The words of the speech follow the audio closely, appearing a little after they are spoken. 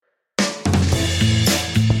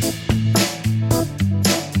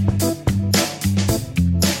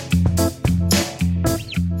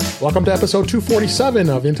Welcome to episode 247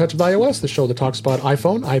 of In Touch with iOS, the show that talks about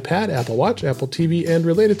iPhone, iPad, Apple Watch, Apple TV, and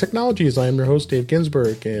related technologies. I am your host, Dave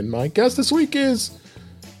Ginsburg, and my guest this week is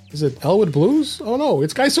it Elwood Blues? Oh no,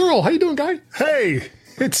 it's Guy Serle. How you doing, Guy? Hey,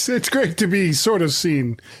 it's great to be sort of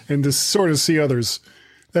seen and to sort of see others.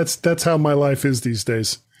 That's how my life is these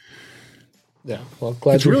days. Yeah, well,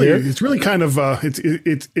 glad you're here. It's really kind of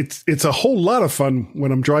it's a whole lot of fun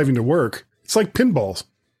when I'm driving to work. It's like pinballs.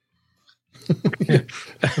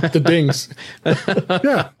 The dings.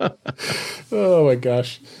 Yeah. Oh my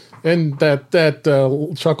gosh. And that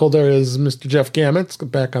chuckle there is Mr. Jeff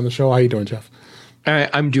Gamet back on the show. How you doing, Jeff?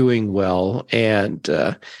 I'm doing well, and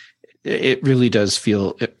it really does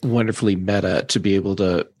feel wonderfully meta to be able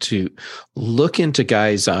to look into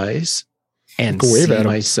Guy's eyes and see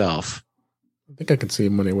myself. I think I can see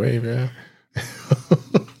him when he wave, yeah.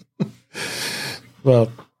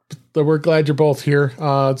 Well, we're glad you're both here.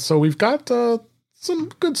 So we've got some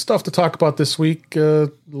good stuff to talk about this week.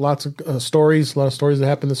 Lots of stories, a lot of stories that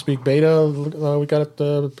happened this week. Beta, we got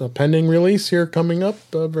a pending release here coming up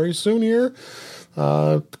very soon here.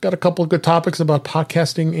 Got a couple of good topics about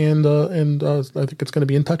podcasting and I think it's going to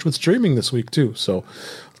be In Touch with streaming this week too. So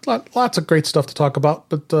lots of great stuff to talk about.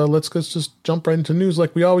 But let's just jump right into news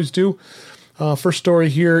like we always do. First story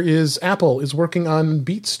here is Apple is working on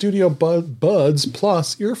Beats Studio Buds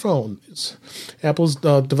Plus earphones. Apple's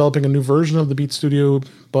developing a new version of the Beats Studio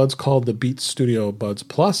Buds called the Beats Studio Buds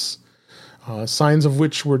Plus. Signs of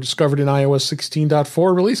which were discovered in iOS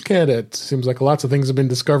 16.4 release candidate. Seems like lots of things have been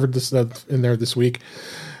discovered in there this week.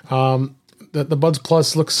 The Buds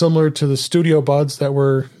Plus looks similar to the Studio Buds that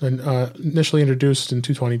were initially introduced in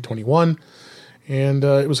 2021. And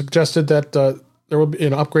it was suggested that there will be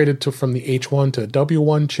an upgraded from the H1 to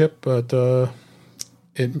W1 chip, but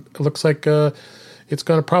it looks like it's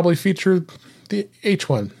going to probably feature the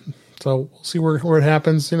H1. So we'll see where it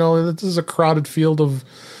happens. You know, this is a crowded field of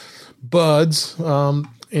buds, and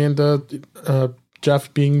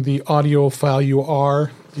Jeff, being the audiophile you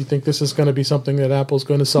are, do you think this is going to be something that Apple's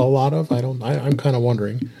going to sell a lot of? I'm kind of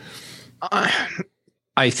wondering.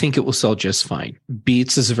 I think it will sell just fine.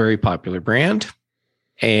 Beats is a very popular brand,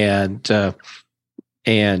 and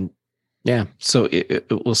yeah, so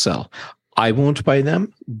it will sell. I won't buy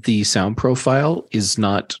them. The sound profile is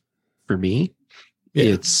not for me.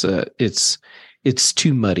 Yeah. It's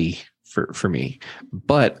too muddy for me.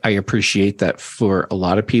 But I appreciate that for a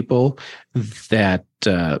lot of people, that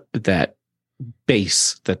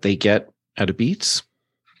bass that they get out of Beats,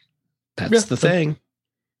 that's the thing.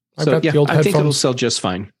 I think it'll sell just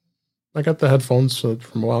fine. I got the headphones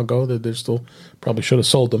from a while ago. They still probably should have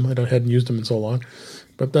sold them. I hadn't used them in so long.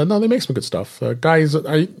 But no, they make some good stuff. Guys,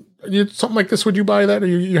 something like this, would you buy that? Are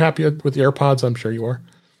you happy with the AirPods? I'm sure you are.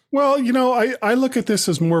 Well, you know, I look at this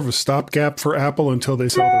as more of a stopgap for Apple until they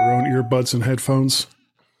sell their own earbuds and headphones.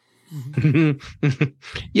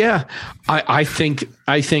 Yeah, I think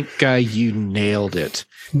you nailed it.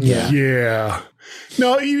 Yeah.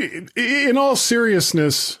 No, in all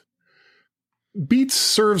seriousness, Beats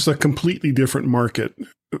serves a completely different market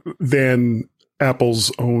than Apple's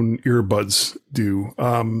own earbuds do.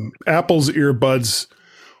 Apple's earbuds,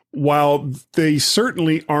 while they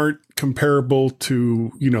certainly aren't comparable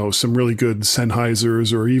to, you know, some really good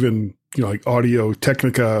Sennheisers or even, you know, like Audio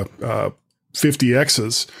Technica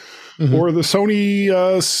 50Xs or the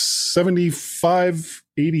Sony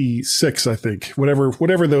 7586, I think,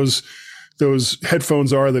 whatever those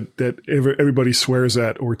headphones are that everybody swears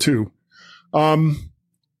at, or two.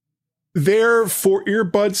 They're for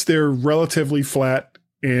earbuds. They're relatively flat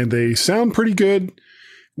and they sound pretty good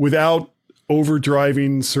without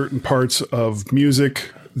overdriving certain parts of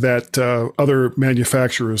music that other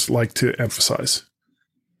manufacturers like to emphasize.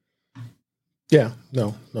 Yeah,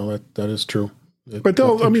 no, that is true. But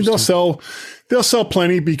they'll sell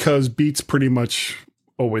plenty because Beats pretty much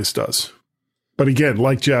always does. But again,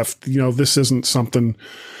 like Jeff, you know, this isn't something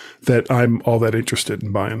that I'm all that interested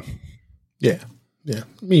in buying. Yeah,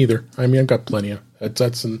 me either. I mean, I've got plenty of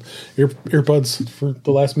headsets and earbuds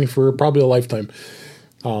to last me for probably a lifetime.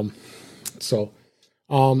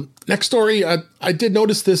 Next story, I did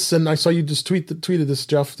notice this, and I saw you just tweeted this,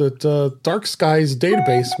 Jeff, that Dark Sky's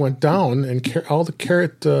database went down, and all the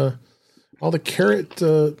Carrot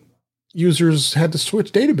users had to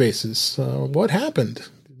switch databases. What happened?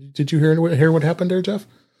 Did you hear what happened there, Jeff?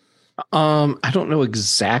 I don't know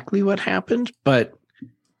exactly what happened, but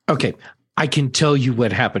okay. I can tell you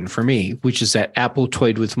what happened for me, which is that Apple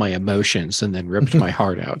toyed with my emotions and then ripped my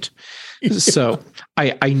heart out. So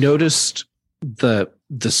I noticed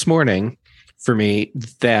this morning for me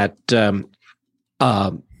that the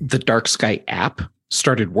Dark Sky app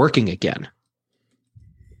started working again.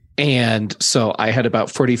 And so I had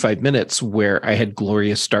about 45 minutes where I had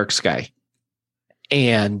glorious dark sky.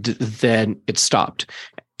 And then it stopped.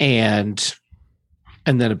 And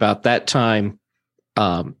then about that time,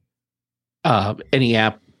 any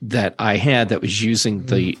app that I had that was using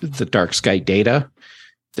the dark sky data,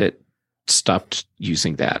 that stopped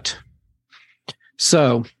using that.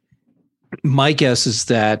 So my guess is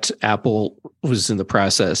that Apple was in the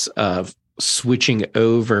process of switching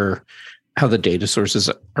over how the data sources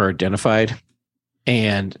are identified.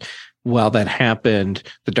 And while that happened,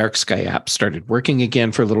 the dark sky app started working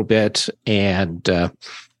again for a little bit. And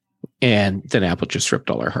then Apple just ripped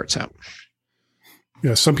all our hearts out.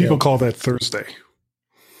 Yeah, some people call that Thursday.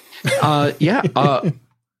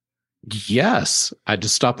 Yes. I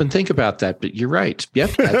just stop and think about that, but you're right.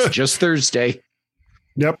 Yep, that's just Thursday.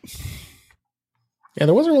 Yep. Yeah,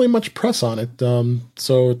 there wasn't really much press on it.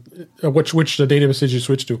 So which database did you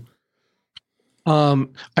switch to? I'm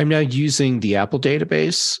now using the Apple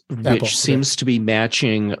database, which seems to be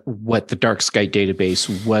matching what the dark sky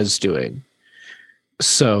database was doing.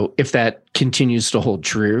 So if that continues to hold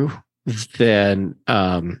true, then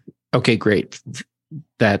okay, great.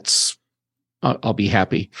 I'll be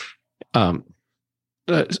happy. When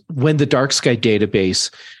the dark sky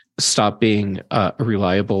database stopped being a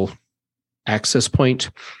reliable access point,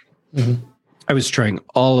 I was trying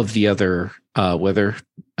all of the other weather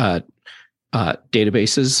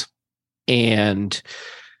databases, and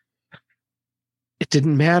it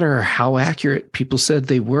didn't matter how accurate people said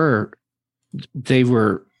they were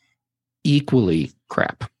equally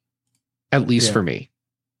crap, at least for me.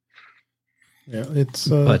 Yeah, it's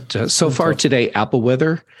but so far today, Apple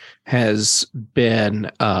weather has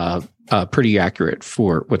been pretty accurate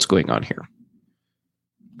for what's going on here.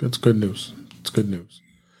 It's good news. It's good news.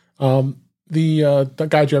 The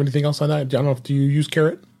guy, do you have anything else on that? I don't know. Do you use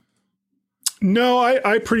Carrot? No,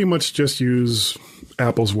 I pretty much just use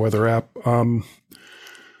Apple's weather app. On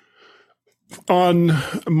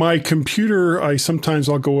my computer, I'll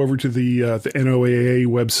go over to the NOAA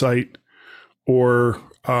website or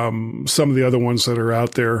some of the other ones that are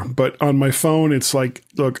out there. But on my phone, it's like,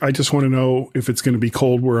 look, I just want to know if it's going to be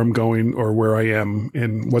cold where I'm going or where I am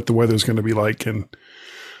and what the weather's going to be like. And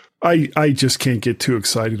I just can't get too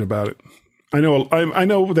excited about it. I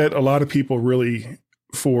know that a lot of people really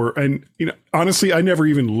honestly, I never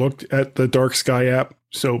even looked at the dark sky app.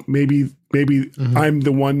 So maybe I'm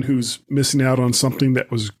the one who's missing out on something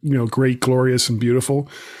that was, great, glorious, and beautiful.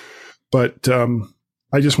 But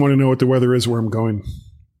I just want to know what the weather is where I'm going.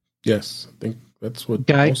 Yes, I think that's what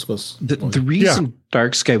most of us. The reason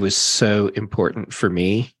dark sky was so important for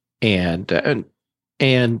me, and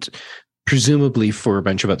presumably for a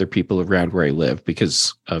bunch of other people around where I live,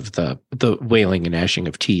 because of the wailing and gnashing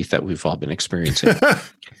of teeth that we've all been experiencing.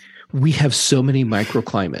 We have so many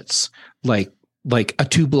microclimates, like a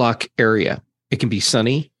 2-block area. It can be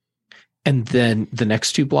sunny, and then the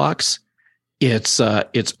next 2 blocks, it's a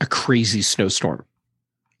crazy snowstorm.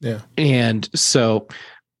 Yeah, and so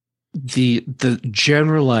the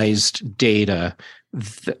generalized data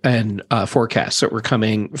and forecasts that were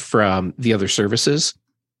coming from the other services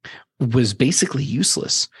was basically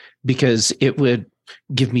useless, because it would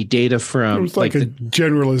give me data from it was like a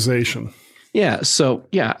generalization. Yeah. So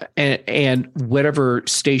and whatever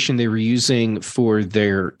station they were using for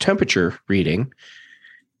their temperature reading,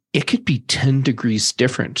 it could be 10 degrees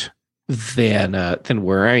different than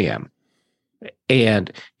where I am.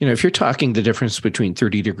 And if you're talking the difference between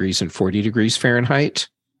 30 degrees and 40 degrees Fahrenheit,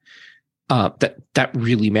 that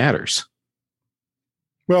really matters.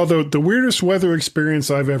 Well, the weirdest weather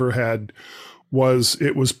experience I've ever had was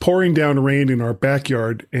it was pouring down rain in our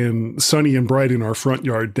backyard and sunny and bright in our front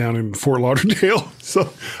yard down in Fort Lauderdale.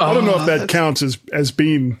 So I don't know if that counts as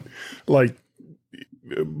being like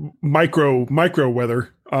micro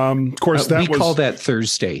weather. Of course, we call that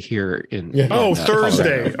Thursday here in. Yeah.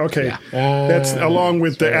 Thursday. Colorado. Okay, yeah. That's along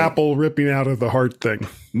with the apple ripping out of the heart thing.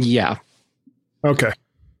 Yeah. Okay.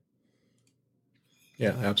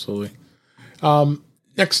 Yeah, absolutely.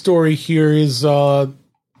 Next story here is the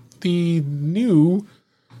new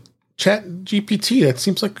Chat GPT. That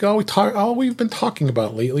seems like all we've been talking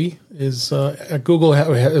about lately is Google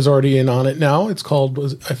is already in on it now. It's called,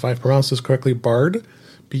 if I pronounce this correctly, Bard,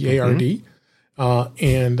 BARD.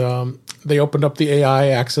 And they opened up the AI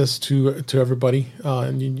access to everybody.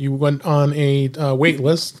 And you went on a wait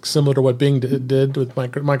list, similar to what Bing did with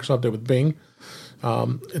Microsoft did with Bing.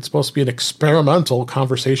 It's supposed to be an experimental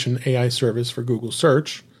conversation AI service for Google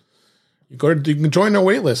search. You can join their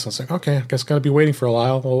wait list. I was like, okay, I guess got to be waiting for a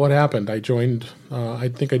while. Well, what happened? I joined, I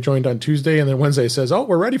think I joined on Tuesday, and then Wednesday says, oh,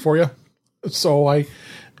 we're ready for you. So I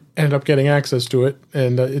ended up getting access to it,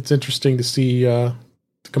 and it's interesting to see the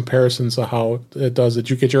comparisons of how it does. Did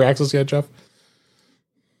you get your access yet, Jeff?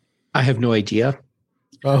 I have no idea.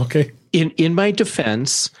 Oh, okay. In my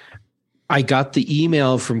defense, I got the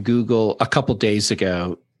email from Google a couple days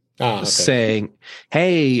ago saying,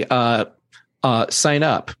 "Hey, sign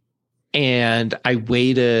up." And I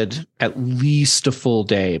waited at least a full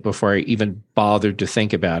day before I even bothered to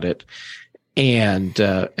think about it. And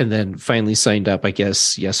then finally signed up, I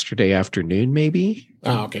guess, yesterday afternoon, maybe.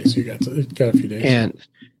 Oh, okay. So you got a few days.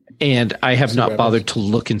 And I have not bothered to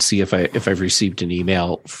look and see if I've received an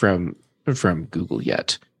email from Google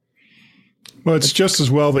yet. Well, it's just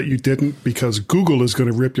as well that you didn't, because Google is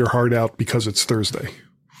going to rip your heart out because it's Thursday.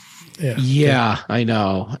 Yeah, I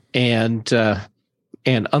know. And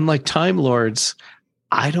unlike Time Lords,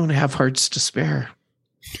 I don't have hearts to spare.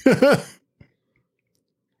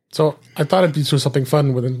 So I thought I'd do something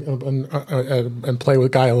fun with and play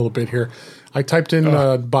with Guy a little bit here. I typed in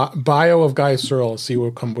bio of Guy Serle to see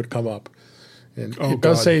what would come up. And it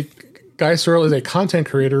does say Guy Serle is a content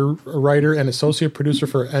creator, writer, and associate producer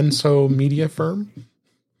for Enso Media Firm.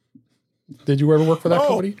 Did you ever work for that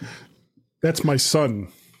company? That's my son.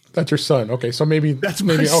 That's your son. Okay, so maybe that's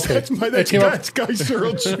okay. That's Guy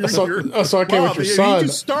Serle Jr. So okay, with your son. He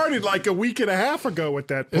just started like a week and a half ago at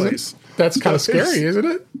that place. That's kind of scary, isn't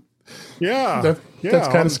it? Yeah, that's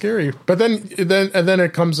kind of scary. But then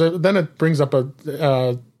it brings up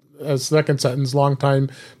a second sentence. Longtime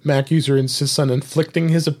Mac user insists on inflicting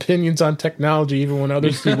his opinions on technology even when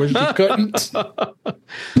others wish he couldn't.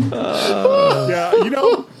 Yeah,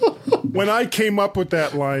 when I came up with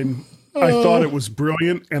that line, I thought it was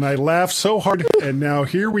brilliant, and I laughed so hard. And now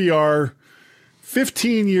here we are,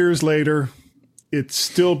 15 years later. It's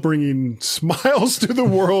still bringing smiles to the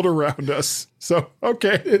world around us. So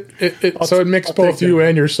okay, it makes both you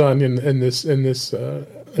and your son in this.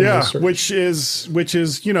 Which is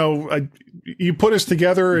you put us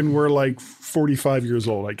together and we're like 45 years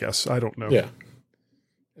old, I guess. I don't know. Yeah.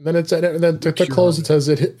 And then to close, it says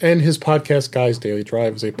and his podcast, Guy's Daily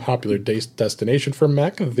Drive, is a popular destination for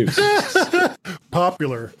Mac enthusiasts.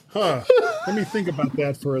 Popular, huh? Let me think about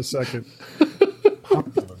that for a second.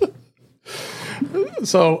 Popular.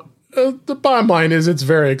 So the bottom line is it's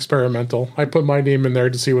very experimental. I put my name in there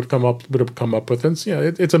to see what would come up with, and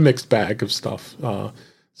it's a mixed bag of stuff. So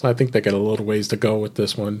I think they got a little ways to go with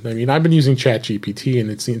this one. I mean, I've been using ChatGPT, and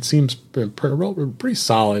it seems pretty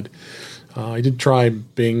solid. I did try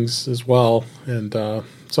Bing's as well, and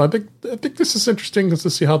so I think this is interesting to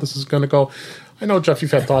see how this is going to go. I know, Jeff,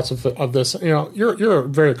 you've had thoughts of this. You're a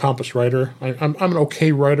very accomplished writer. I'm an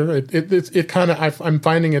okay writer. I'm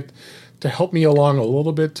finding it to help me along a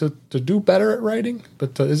little bit to do better at writing.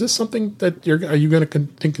 But is this something that are you going to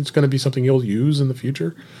think it's going to be something you'll use in the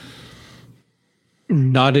future?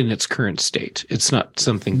 Not in its current state. It's not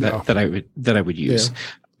something that I would use. Yeah.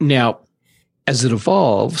 Now, as it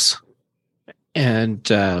evolves and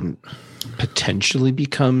potentially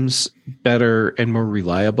becomes better and more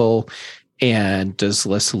reliable and does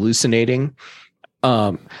less hallucinating,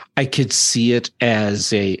 I could see it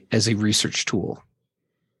as a research tool.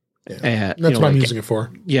 Yeah. That's what I'm using it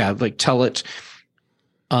for. Yeah, like tell it,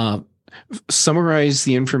 summarize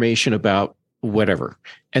the information about whatever,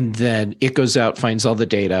 and then it goes out, finds all the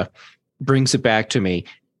data, brings it back to me,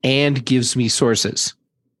 and gives me sources,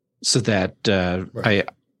 so that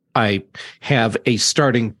I have a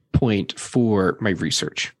starting point for my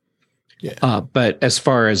research. Yeah. But as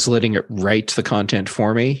far as letting it write the content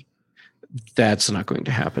for me, that's not going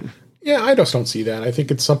to happen. Yeah, I just don't see that. I think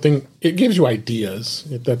it's something. It gives you ideas.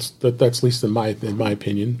 That's at least in my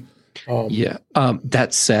opinion. That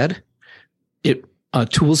said,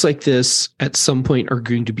 tools like this at some point are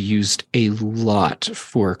going to be used a lot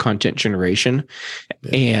for content generation,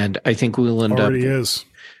 and I think we'll end Already is.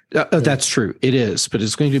 That's true. It is, but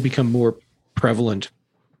it's going to become more prevalent.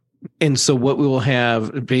 And so what we will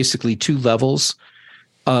have basically two levels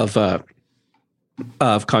of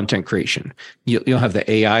content creation. You'll have the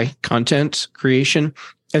AI content creation,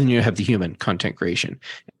 and then you have the human content creation.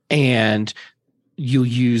 And you'll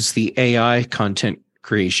use the AI content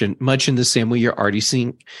creation much in the same way you're already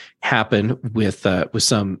seeing happen with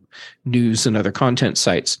some news and other content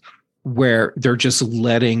sites, where they're just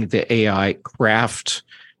letting the AI craft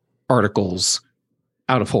articles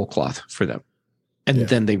out of whole cloth for them. And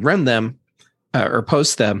then they run them or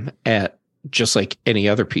post them at just like any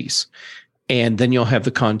other piece. And then you'll have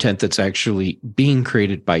the content that's actually being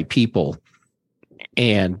created by people.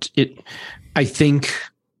 And I think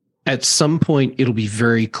at some point it'll be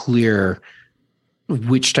very clear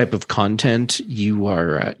which type of content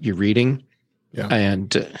you're reading Yeah.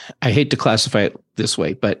 And I hate to classify it this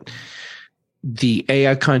way, but the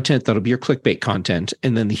AI content, that'll be your clickbait content.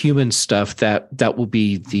 And then the human stuff, that will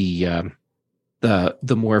be the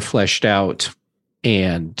more fleshed out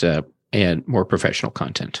and more professional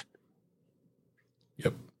content.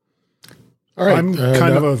 Yep. All right. I'm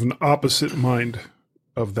kind of an opposite mind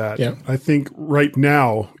of that. Yeah. I think right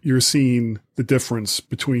now you're seeing the difference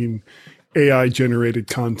between AI generated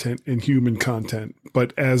content and human content.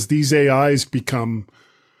 But as these AIs become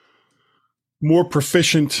more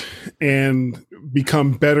proficient and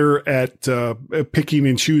become better at picking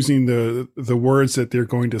and choosing the words that they're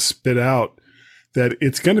going to spit out, that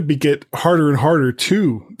it's going to get harder and harder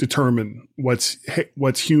to determine what's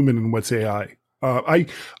human and what's AI. I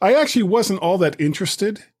actually wasn't all that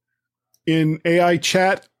interested in AI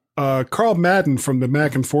chat. Carl Madden from the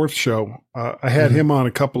Mac and Forth show, I had him on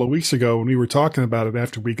a couple of weeks ago when we were talking about it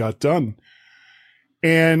after we got done.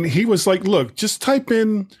 And he was like, look, just type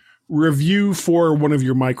in review for one of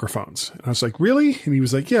your microphones. And I was like, really? And he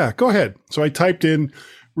was like, yeah, go ahead. So I typed in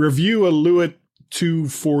review a Lewitt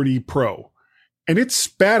 240 Pro. And it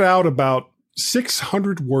spat out about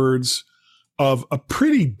 600 words of a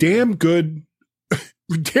pretty damn good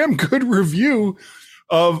review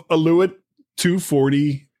of a Lewitt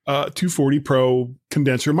 240 Pro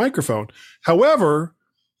condenser microphone. However,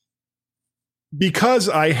 because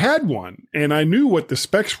I had one and I knew what the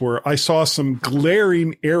specs were, I saw some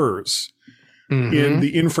glaring errors in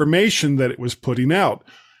the information that it was putting out.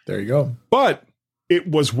 There you go. But it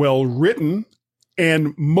was well written,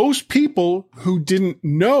 and most people who didn't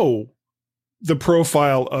know the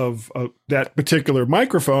profile of that particular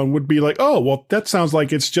microphone would be like, oh, well, that sounds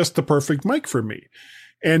like it's just the perfect mic for me.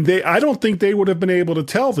 And I don't think they would have been able to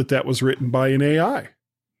tell that was written by an AI.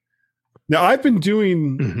 Now, I've been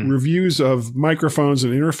doing reviews of microphones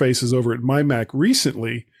and interfaces over at my Mac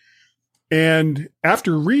recently. And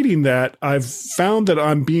after reading that, I've found that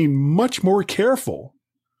I'm being much more careful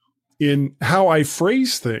in how I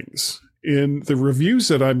phrase things in the reviews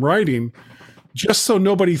that I'm writing, just so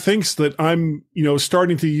nobody thinks that I'm,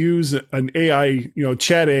 starting to use an AI,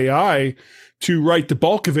 chat AI to write the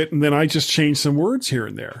bulk of it. And then I just change some words here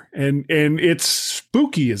and there. And it's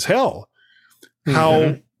spooky as hell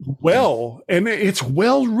how well, and it's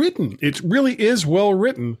well written. It really is well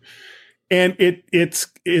written. And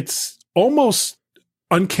it's almost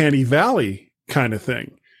uncanny valley kind of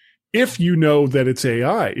thing. If you know that it's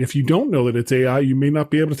AI, if you don't know that it's AI, you may not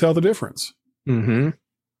be able to tell the difference.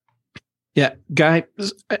 Yeah, Guy,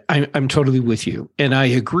 I'm totally with you. And I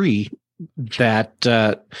agree that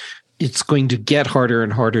it's going to get harder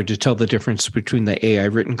and harder to tell the difference between the AI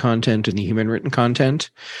written content and the human written content.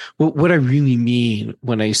 Well, what I really mean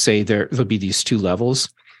when I say there'll be these two levels,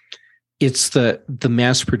 it's the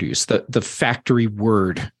mass produced, the factory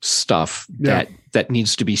word stuff that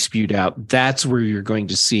needs to be spewed out. That's where you're going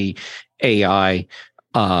to see AI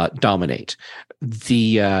dominate.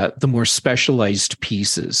 The more specialized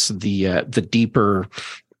pieces, the deeper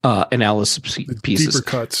analysis pieces, deeper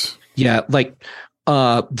cuts. Yeah, like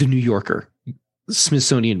the New Yorker,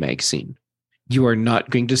 Smithsonian Magazine. You are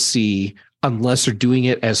not going to see, unless they're doing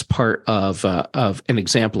it as part of an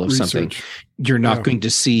example of research. Something. You're not going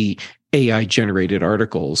to see AI generated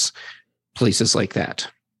articles, places like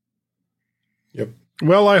that. Yep.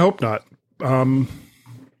 Well, I hope not. And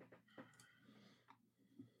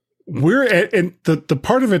the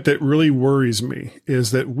part of it that really worries me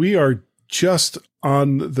is that we are just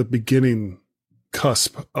on the beginning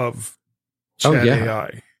cusp of chat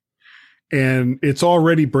AI. And it's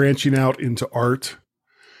already branching out into art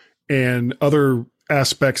and other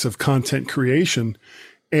aspects of content creation.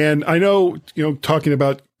 And I know, talking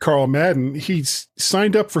about Carl Madden, he's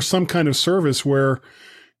signed up for some kind of service where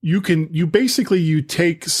you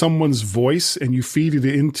take someone's voice and you feed it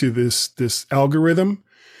into this algorithm,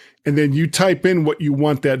 and then you type in what you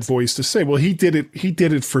want that voice to say. Well, he did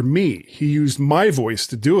it for me. He used my voice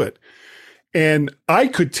to do it. And I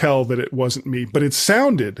could tell that it wasn't me, but it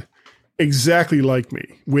sounded exactly like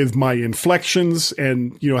me with my inflections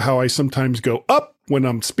and, how I sometimes go up when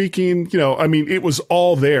I'm speaking. It was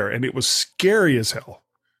all there, and it was scary as hell.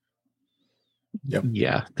 Yep.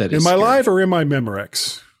 Yeah. That is Am I scary. live or am I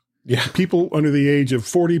Memorex? Yeah. People under the age of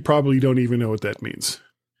 40 probably don't even know what that means.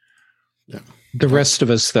 Yeah. The rest of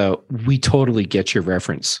us, though, we totally get your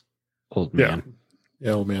reference, old man.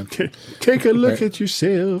 Yeah, old man. Take a look at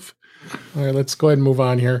yourself. All right, let's go ahead and move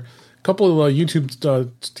on here. A couple of YouTube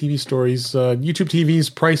TV stories. YouTube TV's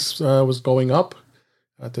price was going up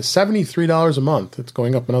to $73 a month. It's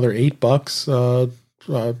going up another $8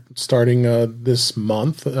 starting this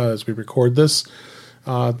month as we record this.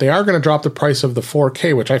 They are going to drop the price of the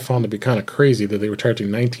 4K, which I found to be kind of crazy that they were charging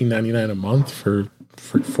 $19.99 a month for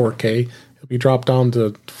 4K. It'll be dropped down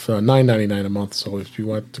to $9.99 a month. So if you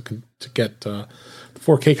want to get the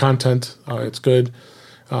 4K content, it's good.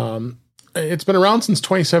 It's been around since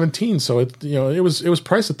 2017, so it was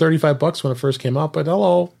priced at $35 when it first came out. But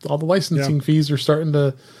all the licensing fees are starting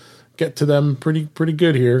to get to them pretty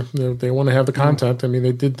good here. They want to have the content. I mean,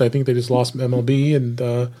 they did. I think they just lost MLB, and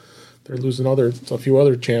they're losing a few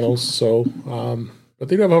other channels. So, but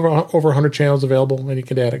they do have over 100 channels available, and you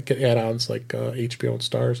can get add-ons like HBO and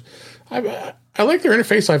Stars. I like their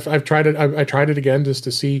interface. I've tried it. I tried it again just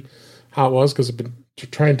to see how it was, because I've been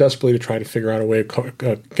trying desperately to try to figure out a way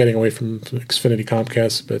of getting away from Xfinity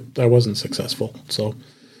Comcast, but I wasn't successful. So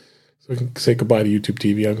we can say goodbye to YouTube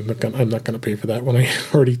TV. I'm not going to pay for that when I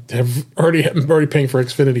already am paying for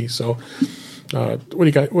Xfinity. So what do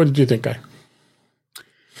you got? What did you think, Guy?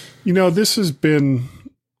 This has been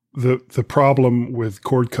the problem with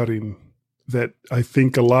cord cutting, that I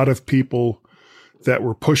think a lot of people that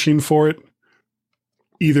were pushing for it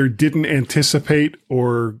either didn't anticipate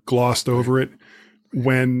or glossed over it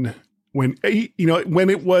when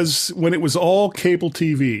it was all cable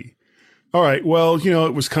TV. All right, well,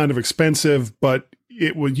 it was kind of expensive, but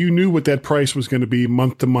you knew what that price was going to be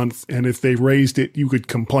month to month, and if they raised it, you could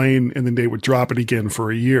complain, and then they would drop it again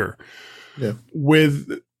for a year. Yeah.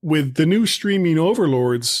 With the new streaming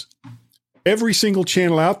overlords, every single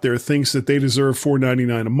channel out there thinks that they deserve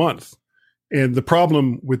 $4.99 a month. And the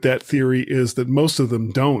problem with that theory is that most of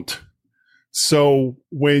them don't. So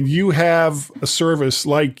when you have a service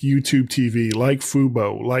like YouTube TV, like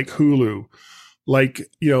Fubo, like Hulu,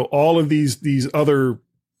 like, all of these other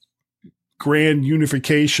grand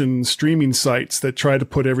unification streaming sites that try to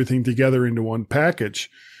put everything together into one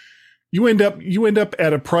package, you end up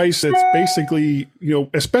at a price that's basically,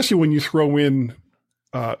 especially when you throw in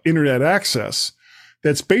internet access,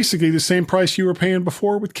 that's basically the same price you were paying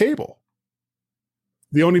before with cable.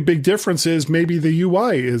 The only big difference is maybe the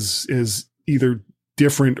UI is either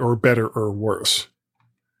different or better or worse.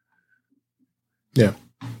 Yeah.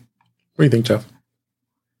 What do you think, Jeff?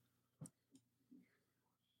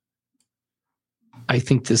 I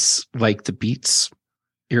think this, like the Beats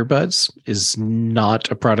earbuds, is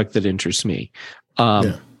not a product that interests me.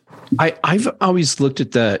 I've always looked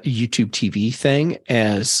at the YouTube TV thing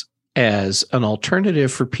as an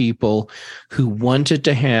alternative for people who wanted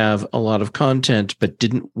to have a lot of content but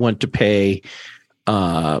didn't want to pay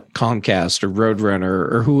Comcast or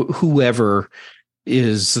Roadrunner or whoever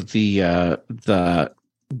is the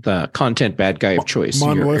content bad guy of choice.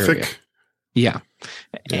 Monolithic. In your area. Yeah.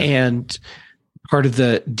 And part of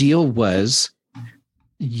the deal was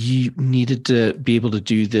you needed to be able to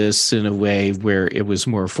do this in a way where it was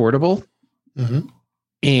more affordable. Mm-hmm.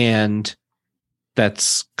 And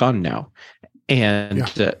that's gone now. And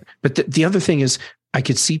but the other thing is, I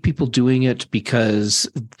could see people doing it because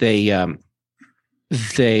they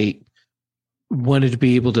wanted to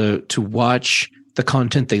be able to watch the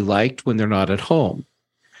content they liked when they're not at home.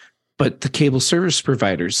 But the cable service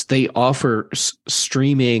providers, they offer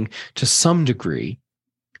streaming to some degree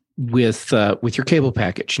with your cable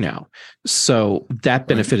package now. So that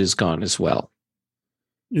benefit is gone as well.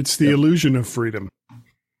 It's the illusion of freedom.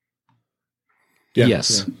 Yeah,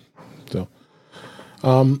 yes. Yeah.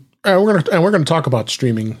 So, we're gonna talk about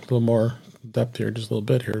streaming a little more in depth here, just a little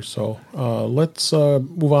bit here. So, let's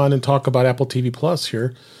move on and talk about Apple TV Plus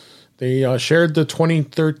here. They shared the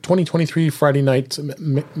 2023 Friday night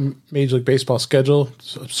Major League Baseball schedule.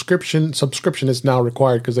 Subscription is now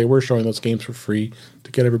required because they were showing those games for free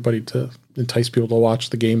to get everybody to entice people to watch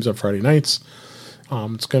the games on Friday nights.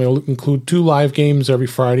 It's going to include 2 live games every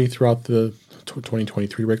Friday throughout the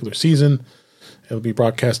 2023 regular season. It'll be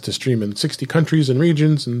broadcast to stream in 60 countries and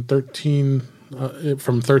regions and 13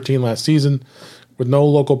 last season with no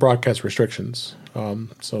local broadcast restrictions.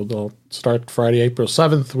 So they'll start Friday, April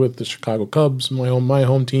 7th with the Chicago Cubs, my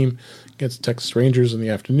home team, against the Texas Rangers in the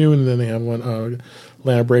afternoon. And then they have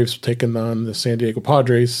Atlanta Braves taking on the San Diego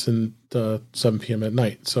Padres at 7 p.m. at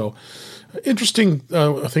night. So interesting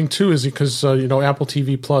thing, too, is because, Apple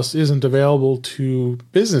TV Plus isn't available to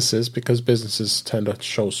businesses because businesses tend to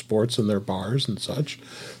show sports in their bars and such.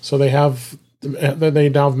 So they now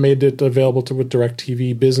have made it available with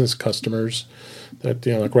DirecTV business customers that,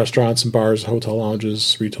 like restaurants and bars, hotel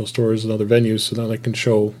lounges, retail stores, and other venues. So now they can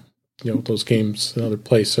show, those games in other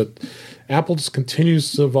places. So Apple just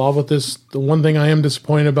continues to evolve with this. The one thing I am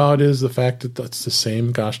disappointed about is the fact that that's the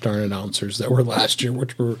same gosh darn announcers that were last year,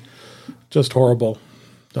 which were just horrible.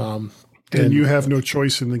 And you have no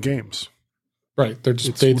choice in the games. Right. They're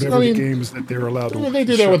just It's whatever the games that they're allowed to. They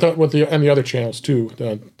do that with the other channels too.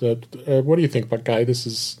 What do you think, but Guy?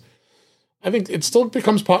 I think it still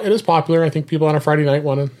becomes it is popular. I think people on a Friday night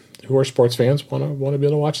who are sports fans want to be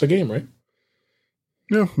able to watch the game, right?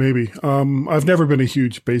 Yeah, maybe. I've never been a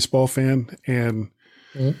huge baseball fan, and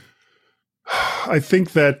I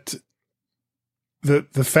think that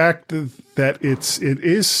the fact that it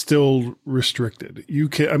is still restricted. You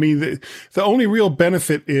can, I mean, the only real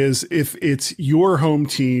benefit is if it's your home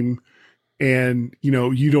team and,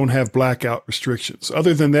 you don't have blackout restrictions.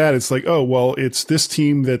 Other than that, it's like, oh, well, it's this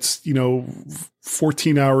team that's,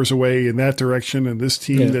 14 hours away in that direction and this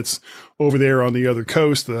team that's over there on the other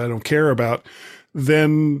coast that I don't care about.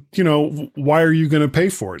 Then, why are you going to pay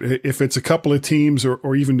for it? If it's a couple of teams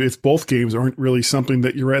or even if both games aren't really something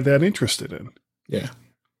that you're that interested in. Yeah.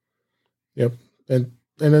 Yep. And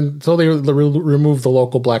then until they remove the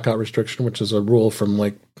local blackout restriction, which is a rule from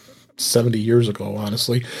like 70 years ago,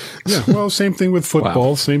 honestly. Yeah. Well, same thing with football.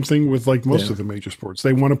 Wow. Same thing with like most of the major sports.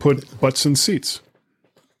 They want to put butts in seats.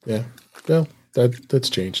 Yeah. Well, that's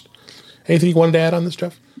changed. Anything you wanted to add on this,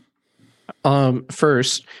 Jeff?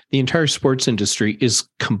 First, the entire sports industry is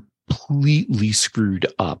completely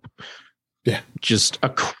screwed up. Yeah. Just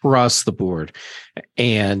across the board.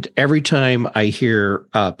 And every time I hear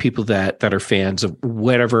people that are fans of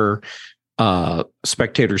whatever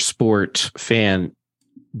spectator sport fan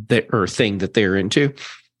or thing that they're into,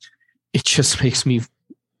 it just makes me,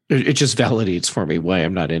 it just validates for me why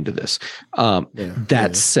I'm not into this.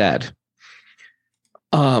 That said,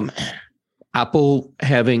 Apple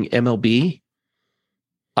having MLB,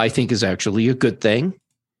 I think is actually a good thing,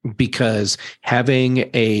 because having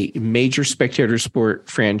a major spectator sport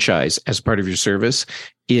franchise as part of your service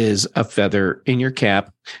is a feather in your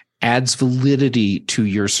cap, adds validity to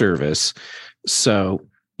your service. So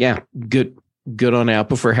yeah, good on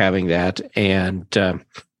Apple for having that. And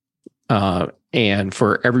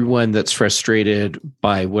for everyone that's frustrated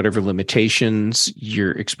by whatever limitations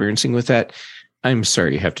you're experiencing with that, I'm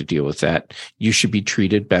sorry you have to deal with that. You should be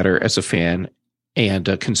treated better as a fan and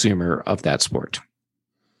a consumer of that sport.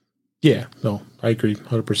 Yeah, no, I agree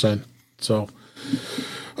 100%. So,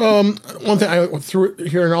 one thing I threw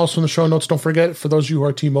here and also in the show notes, don't forget, for those of you who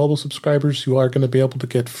are T-Mobile subscribers, you are going to be able to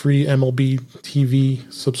get free MLB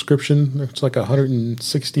TV subscription. It's like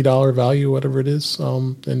 $160 value, whatever it is.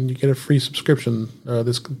 And you get a free subscription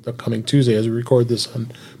this upcoming Tuesday as we record this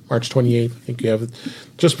on March 28th. I think you have it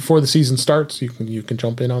just before the season starts. You can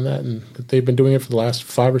jump in on that. And they've been doing it for the last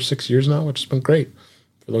 5 or 6 years now, which has been great.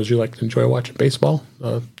 For those of you who like to enjoy watching baseball,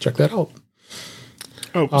 check that out.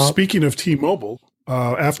 Oh, speaking of T-Mobile,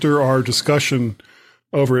 after our discussion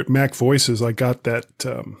over at Mac Voices, I got that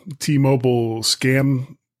T-Mobile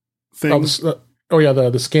scam thing. The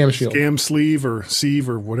scam shield. Scam sleeve or sieve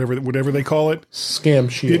or whatever they call it.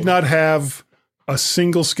 Scam shield. Did not have a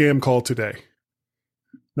single scam call today.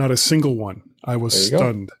 Not a single one. I was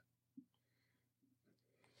stunned.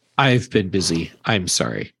 I've been busy. I'm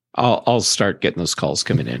sorry. I'll start getting those calls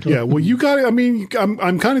coming in. Yeah, well, you got it. I mean,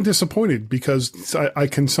 I'm kind of disappointed because I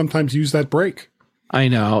can sometimes use that break. I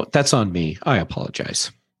know. That's on me. I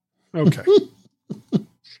apologize. Okay.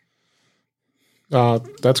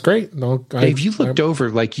 That's great. No, Dave, you looked over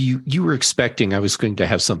like you were expecting I was going to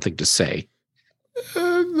have something to say.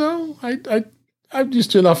 No, I'm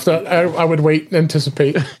used to enough that I would wait and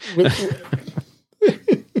anticipate.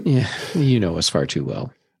 Yeah, you know us far too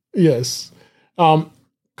well. Yes.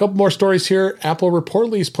 Couple more stories here. Apple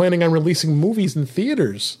reportedly is planning on releasing movies in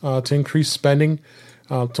theaters to increase spending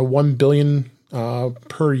to $1 billion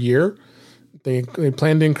per year. They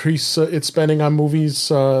plan to increase its spending on movies,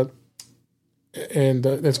 and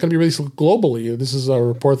it's going to be released globally. This is a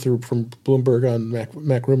report from Bloomberg on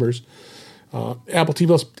Mac Rumors. Apple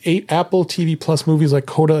TV Plus movies like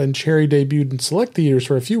Coda and Cherry debuted in select theaters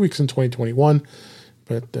for a few weeks in 2021,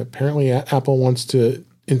 but apparently Apple wants to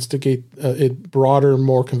instigate broader,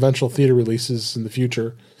 more conventional theater releases in the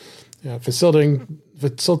future,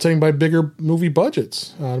 facilitating by bigger movie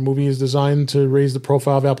budgets. The movie is designed to raise the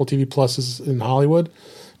profile of Apple TV Plus in Hollywood,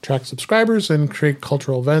 attract subscribers, and create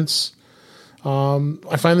cultural events.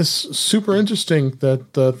 I find this super interesting,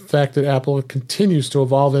 that the fact that Apple continues to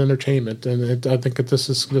evolve in entertainment, and I think that this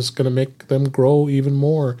is just going to make them grow even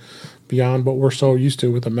more beyond what we're so used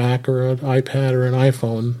to with a Mac or an iPad or an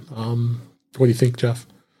iPhone. What do you think, Jeff?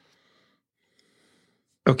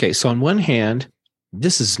 Okay, so on one hand,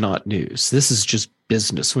 this is not news. This is just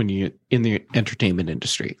business when you're in the entertainment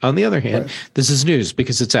industry. On the other hand, This is news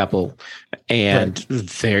because it's Apple, and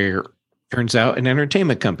they're, turns out, an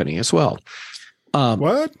entertainment company as well.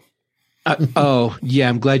 What? Oh, yeah,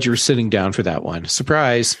 I'm glad you were sitting down for that one.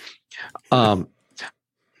 Surprise. Um,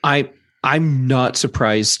 I'm not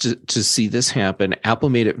surprised to see this happen. Apple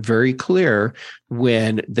made it very clear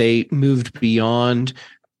when they moved beyond.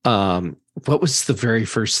 What was the very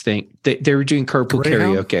first thing they were doing? Carpool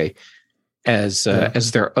karaoke as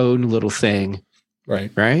their own little thing,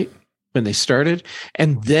 right? When they started,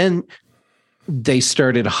 and then they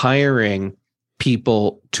started hiring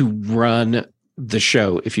people to run the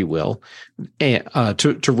show, if you will, and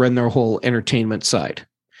to run their whole entertainment side.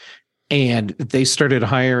 And they started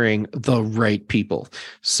hiring the right people.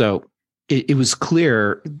 So it was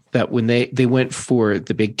clear that when they went for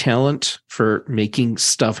the big talent for making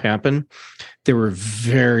stuff happen, they were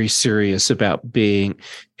very serious about being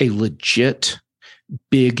a legit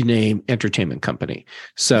big name entertainment company.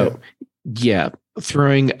 So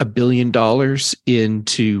throwing $1 billion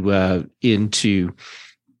into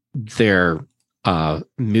their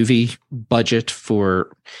movie budget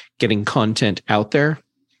for getting content out there.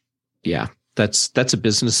 Yeah, that's a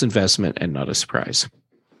business investment and not a surprise.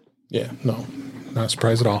 Yeah, no, not a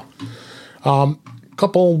surprise at all.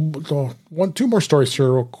 Two more stories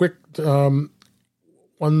here real quick. We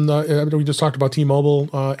just talked about T-Mobile.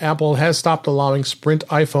 Apple has stopped allowing Sprint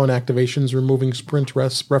iPhone activations, removing Sprint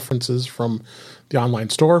references from the online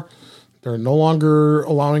store. They're no longer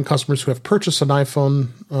allowing customers who have purchased an iPhone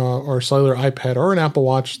or cellular iPad or an Apple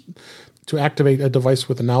Watch to activate a device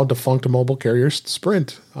with a now defunct mobile carrier,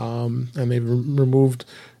 Sprint. And they've removed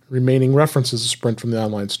remaining references of Sprint from the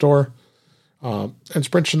online store. And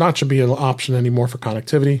Sprint should be an option anymore for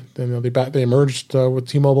connectivity. They emerged with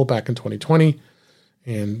T-Mobile back in 2020.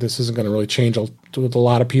 And this isn't going to really change with a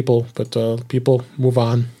lot of people, but people move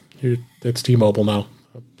on. It's T-Mobile now,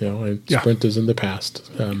 and Sprint is in the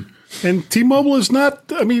past. And T-Mobile is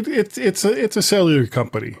not. I mean, it's a cellular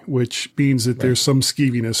company, which means that there's some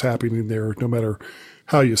skeeviness happening there, no matter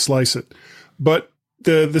how you slice it. But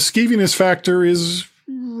the skeeviness factor is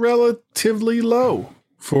relatively low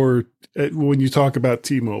for when you talk about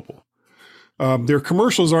T-Mobile. Their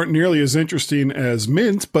commercials aren't nearly as interesting as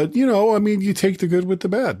Mint, but you take the good with the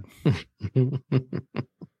bad.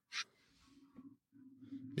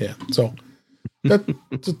 Yeah. So that's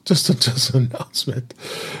just an announcement.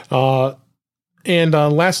 And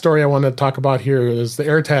last story I want to talk about here is the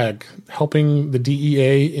AirTag helping the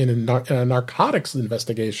DEA in a narcotics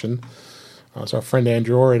investigation. So our friend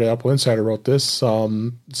Andrew Orr at Apple Insider wrote this.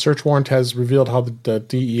 Search warrant has revealed how the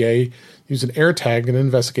DEA used an AirTag in an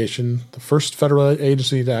investigation, the first federal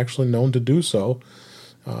agency to actually known to do so.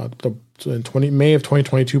 In May of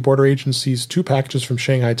 2022, border agents seized 2 packages from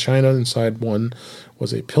Shanghai, China. Inside one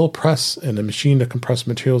was a pill press and a machine to compress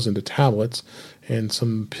materials into tablets, and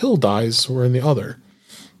some pill dyes were in the other.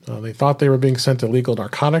 They thought they were being sent to an illegal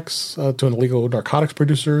narcotics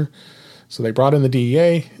producer. So they brought in the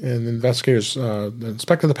DEA, and the investigators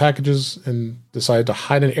inspected the packages and decided to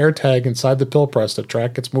hide an AirTag inside the pill press to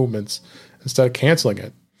track its movements instead of canceling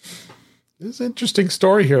it. This is an interesting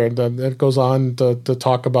story here. It goes on to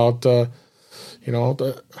talk about, how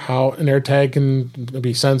an AirTag can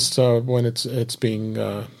be sensed when it's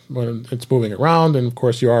moving around, and of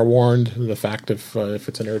course you are warned. The fact if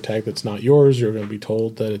it's an AirTag that's not yours, you're going to be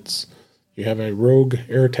told that you have a rogue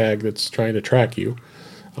AirTag that's trying to track you.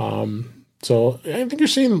 So I think you're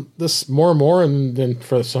seeing this more and more, and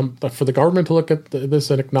for the government to look at this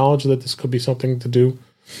and acknowledge that this could be something to do.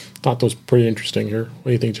 Thought that was pretty interesting here. What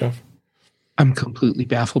do you think, Jeff? I'm completely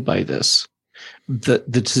baffled by this. The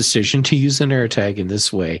decision to use an AirTag in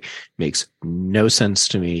this way makes no sense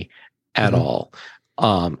to me at all.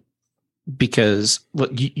 Because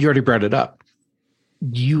you already brought it up.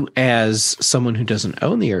 You, as someone who doesn't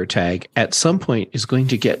own the AirTag, at some point is going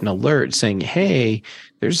to get an alert saying, hey,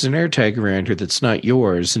 there's an AirTag around here that's not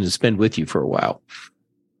yours and it's been with you for a while.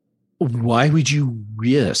 Why would you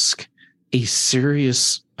risk a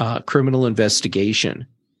serious criminal investigation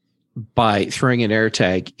by throwing an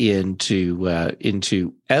AirTag into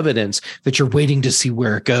evidence that you're waiting to see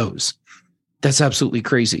where it goes? That's absolutely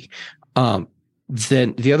crazy.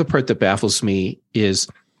 Then the other part that baffles me is,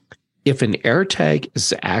 if an AirTag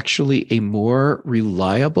is actually a more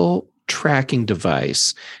reliable tracking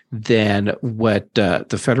device than what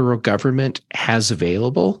the federal government has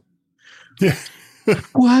available,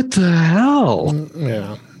 what the hell?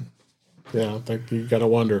 Yeah, I think you got to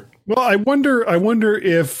wonder. Well, I wonder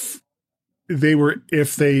if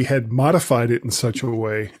they had modified it in such a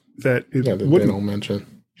way that it wouldn't. They don't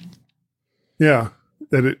mention. Yeah,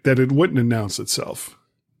 that it wouldn't announce itself.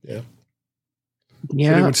 Yeah.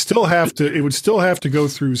 Yeah, but it would still have to go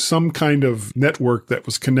through some kind of network that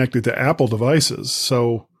was connected to Apple devices.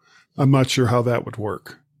 So I'm not sure how that would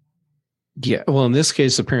work. Yeah, well, in this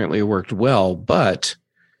case, apparently it worked well, but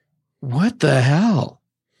What the hell?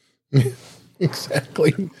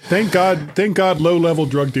 Exactly. Thank God low-level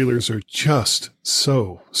drug dealers are just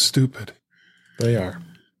so stupid. They are.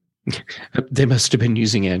 They must have been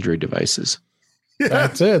using Android devices. Yeah.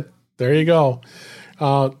 That's it. There you go.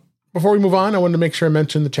 Before we move on, I wanted to make sure I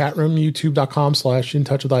mentioned the chat room,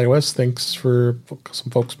 youtube.com/intouchwithios. Thanks for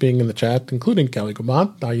some folks being in the chat, including Kelly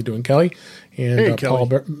Gamet. How you doing, Kelly? And Hey, Paul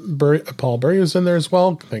Kelly. Paul Berry is in there as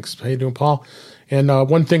well. Thanks. How you doing, Paul? And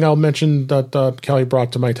one thing I'll mention that Kelly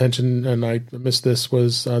brought to my attention, and I missed this,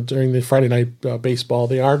 was during the Friday night baseball,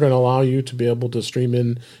 they are going to allow you to be able to stream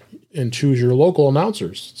in and choose your local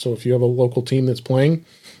announcers. So if you have a local team that's playing,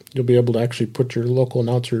 you'll be able to actually put your local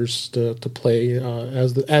announcers to play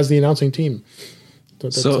as the announcing team.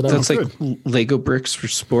 So that's like good. Lego bricks for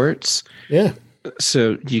sports. Yeah.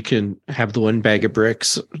 So you can have the one bag of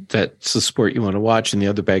bricks that's the sport you want to watch, and the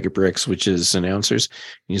other bag of bricks, which is announcers.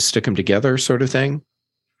 You stick them together, sort of thing.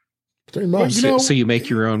 Pretty much. So you make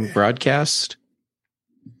your own broadcast.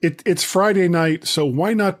 It's Friday night, so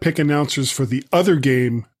why not pick announcers for the other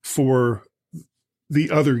game for the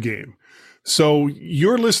other game? So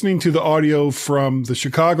you're listening to the audio from the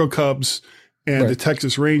Chicago Cubs and the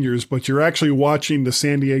Texas Rangers, but you're actually watching the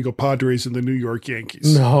San Diego Padres and the New York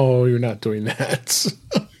Yankees. No, you're not doing that.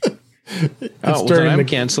 I'm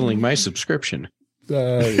canceling my subscription.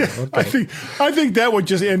 Okay. I think that would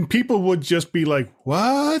just, and people would just be like,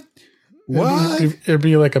 what? What? It'd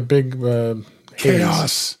be like a big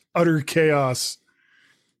chaos, utter chaos.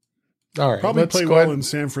 All right. Probably play well in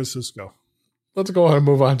San Francisco. Let's go ahead and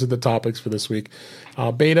move on to the topics for this week.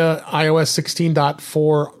 Beta iOS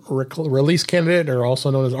 16.4 release candidate, or also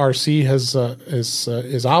known as RC,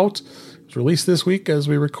 is out. It's released this week as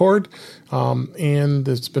we record, and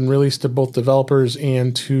it's been released to both developers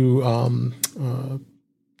and to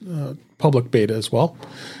public beta as well.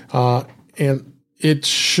 And it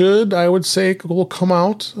should, I would say, will come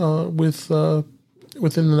out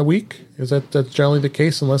within a week. That's generally the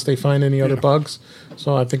case, unless they find any other bugs.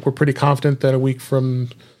 So I think we're pretty confident that a week from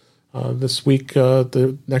this week,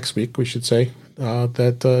 the next week, we should say,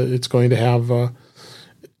 that it's going to have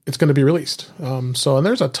it's going to be released. And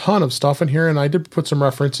there's a ton of stuff in here, and I did put some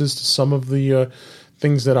references to some of the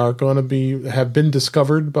things that are going to have been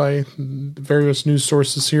discovered by various news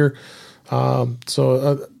sources here. They are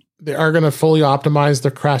going to fully optimize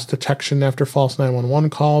the crash detection after false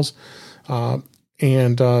 911 calls,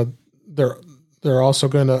 and they're also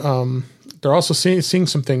going to they're also seeing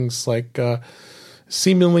some things like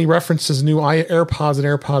seemingly references new AirPods and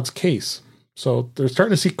AirPods case. So they're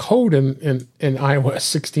starting to see code in iOS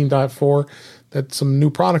 16.4 that some new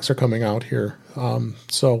products are coming out here.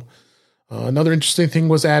 Another interesting thing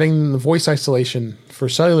was adding the voice isolation for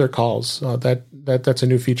cellular calls. That's a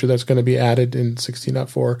new feature that's going to be added in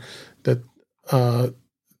 16.4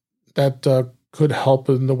 that could help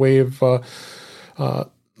in the way of the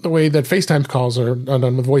way that FaceTime calls are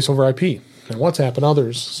done with voice over IP and WhatsApp and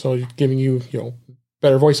others. So giving you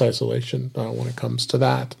better voice isolation when it comes to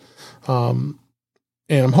that. And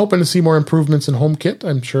I'm hoping to see more improvements in HomeKit.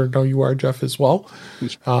 I'm sure you are, Jeff, as well.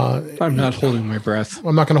 I'm not holding my breath.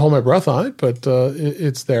 I'm not going to hold my breath on it, but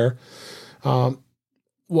it's there. WatchOS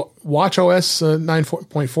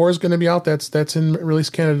 9.4 is going to be out. That's in release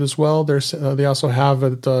candidate as well. They also have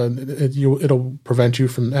it. It'll prevent you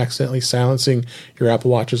from accidentally silencing your Apple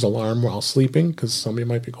Watch's alarm while sleeping, because somebody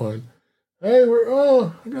might be going, "Hey, I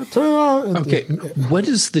got to turn it on." Okay, what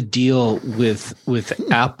is the deal with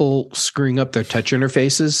Apple screwing up their touch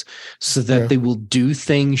interfaces so that they will do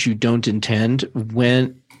things you don't intend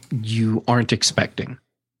when you aren't expecting?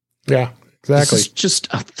 Yeah, exactly. This is just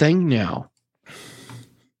a thing now.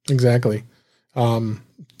 Exactly. So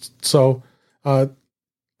you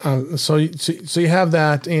have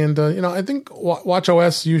that, and I think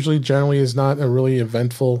WatchOS usually generally is not a really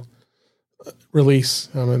eventful release.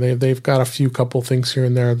 I mean, they've got a couple things here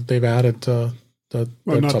and there that they've added not the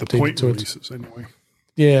point to releases anyway.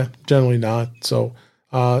 Yeah, generally not. So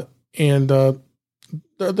there'll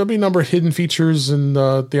be a number of hidden features, and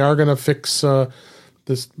they are going to fix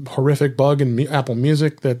this horrific bug in Apple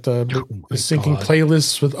Music that is syncing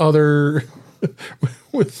playlists with other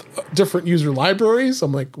with different user libraries.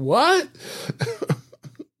 I'm like, what?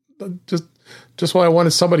 just what I wanted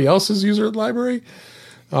somebody else's user library.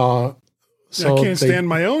 I can't stand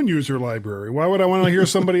my own user library. Why would I want to hear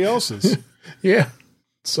somebody else's? Yeah.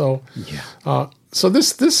 So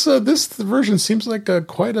this version seems like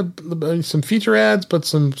quite some feature adds, but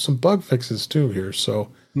some bug fixes too here. So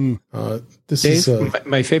this Dave, is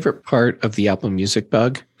my favorite part of the Apple Music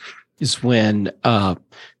bug is when the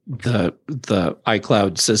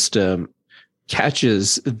iCloud system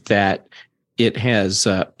catches that it has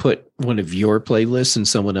put one of your playlists in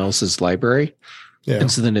someone else's library. Yeah.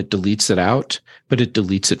 And so then it deletes it out, but it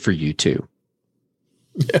deletes it for you too.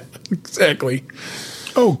 Yeah, exactly.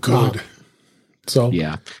 Oh, good. So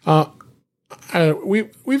yeah.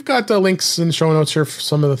 We've got links in the show notes here for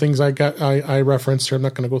some of the things I referenced here. I'm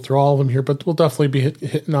not going to go through all of them here, but we'll definitely be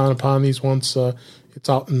hitting on upon these once it's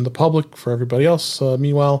out in the public for everybody else.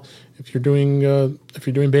 Meanwhile, if you're doing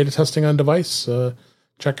beta testing on device,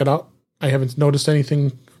 check it out. I haven't noticed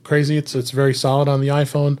anything crazy. It's very solid on the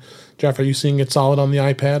iPhone. Jeff, are you seeing it solid on the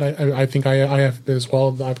iPad? I think I have as well.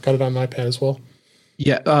 I've got it on the iPad as well.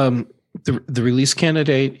 Yeah. The release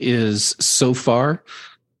candidate is so far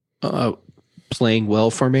playing well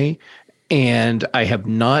for me, and I have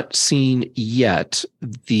not seen yet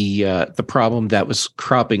the problem that was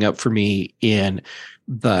cropping up for me in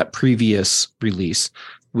the previous release,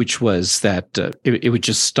 which was that it would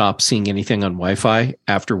just stop seeing anything on Wi-Fi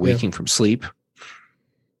after waking from sleep.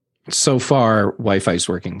 So far, Wi-Fi is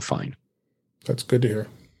working fine. That's good to hear.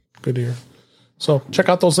 Good to hear. So check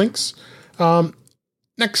out those links.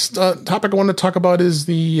 Next topic I want to talk about is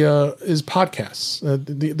podcasts.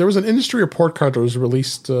 There was an industry report card that was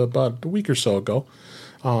released about a week or so ago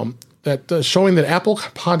that showing that Apple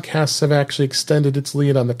Podcasts have actually extended its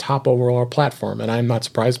lead on the top overall platform, and I'm not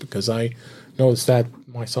surprised because I noticed that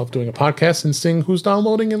myself doing a podcast and seeing who's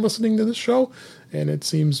downloading and listening to this show, and it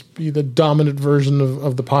seems to be the dominant version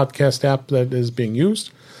of the podcast app that is being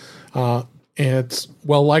used. And it's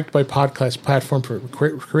well liked by podcast platform for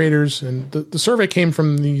creators. And the survey came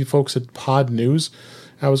from the folks at Pod News.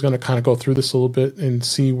 I was going to kind of go through this a little bit and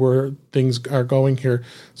see where things are going here.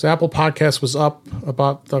 So Apple Podcasts was up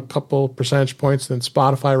about a couple percentage points, then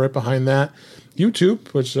Spotify right behind that. YouTube,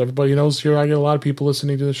 which everybody knows here, I get a lot of people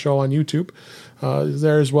listening to the show on YouTube, is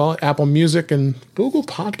there as well. Apple Music and Google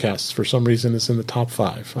Podcasts, for some reason, is in the top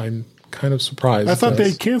 5. I'm kind of surprised. I thought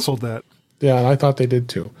they canceled that. Yeah, I thought they did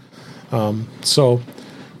too.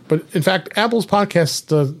 But in fact, Apple's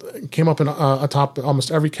podcast came up in atop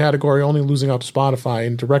almost every category, only losing out to Spotify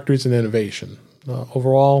in directories and innovation.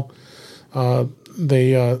 Overall,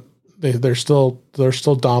 they're still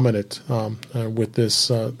dominant with this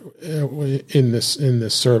in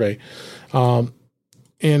this survey. And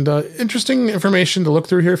interesting information to look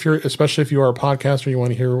through here, especially if you are a podcaster, you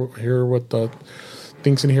want to hear what the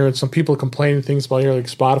things in here. Some people complaining things about here, like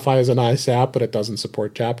Spotify is a nice app, but it doesn't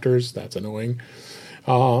support chapters. That's annoying.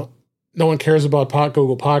 No one cares about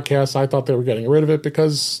Google Podcasts. I thought they were getting rid of it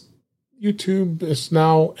because YouTube has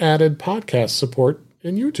now added podcast support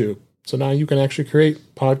in YouTube. So now you can actually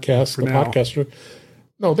create podcasts.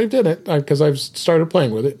 No, they didn't, because I've started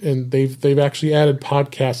playing with it, and they've actually added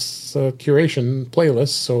podcasts curation playlists.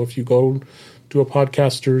 So if you go to a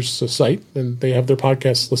podcaster's site and they have their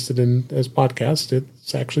podcasts listed as podcast,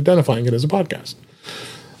 it's actually identifying it as a podcast.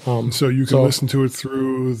 So you can listen to it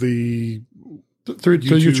through the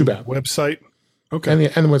YouTube app website. Okay, and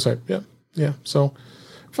the website. Yeah. So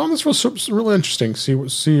I found this was really interesting.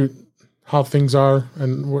 See how things are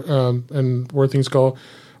and where things go.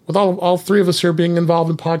 With all three of us here being involved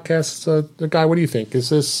in podcasts, the guy, what do you think? Is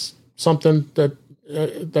this something that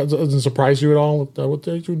doesn't surprise you at all? What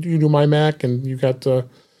you do my Mac, and you got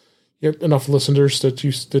enough listeners that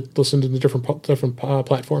listen to the different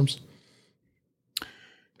platforms.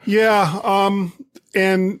 Yeah,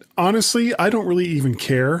 and honestly, I don't really even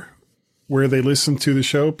care where they listen to the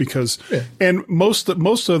show because, and most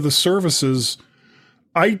of the services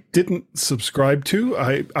I didn't subscribe to.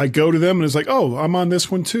 I go to them and it's like, oh, I'm on this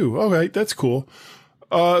one too. Okay, that's cool.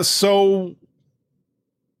 So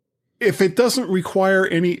if it doesn't require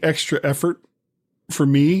any extra effort for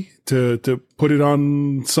me to put it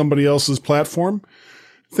on somebody else's platform,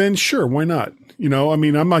 then sure, why not? I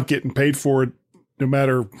mean, I'm not getting paid for it no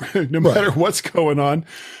matter what's going on.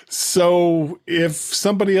 So if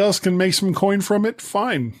somebody else can make some coin from it,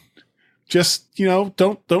 fine. Just,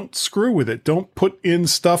 don't screw with it. Don't put in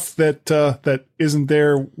stuff that isn't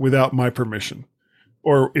there without my permission,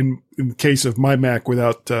 or in the case of my Mac,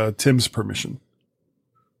 without Tim's permission.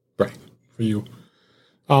 Right. For you.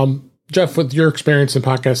 Jeff, with your experience in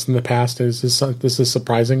podcasts in the past, is this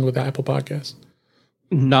surprising with Apple Podcasts?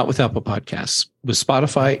 Not with Apple Podcasts. With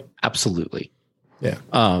Spotify, absolutely. Yeah.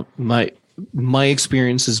 My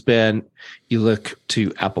experience has been, you look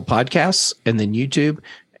to Apple Podcasts and then YouTube,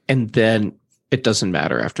 and then it doesn't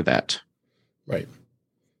matter after that. Right.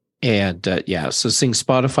 And so seeing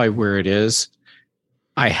Spotify where it is,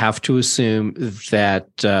 I have to assume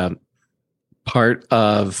that part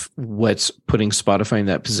of what's putting Spotify in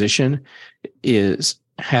that position is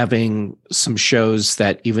having some shows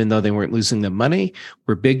that, even though they weren't losing them money,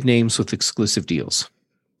 were big names with exclusive deals.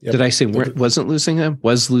 Yep. Did I say wasn't losing them?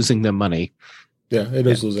 Was losing them money. Yeah, it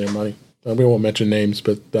is losing them money. We won't mention names,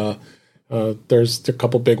 but there's a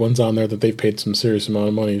couple big ones on there that they've paid some serious amount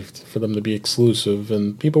of money for them to be exclusive,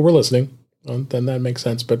 and people were listening. Then that makes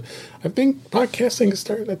sense. But I think podcasting is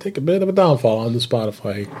starting to take a bit of a downfall on the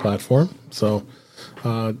Spotify platform. So,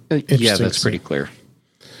 yeah, that's pretty clear.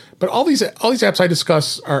 But all these apps I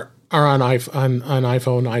discuss are on iPhone,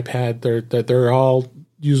 iPad. They're all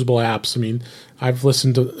usable apps. I mean, I've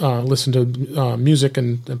listened to music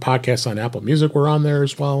and podcasts on Apple Music. We're on there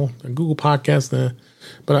as well, and Google Podcasts.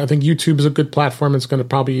 But I think YouTube is a good platform. It's going to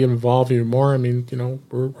probably evolve even more. I mean,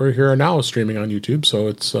 we're here now streaming on YouTube, so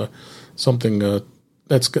it's something that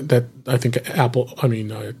I think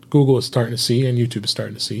Google is starting to see and YouTube is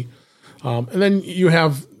starting to see. And then you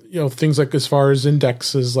have things like as far as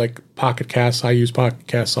indexes like Pocket Casts. I use Pocket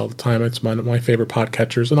Casts all the time. It's my favorite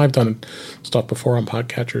podcatchers, and I've done stuff before on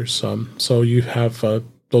podcatchers. So you have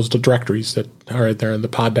those directories that are right there in the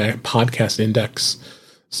podcast index.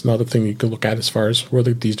 It's another thing you can look at as far as where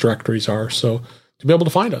these directories are. So to be able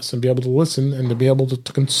to find us and be able to listen and to be able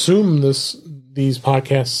to consume these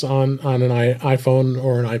podcasts on an iPhone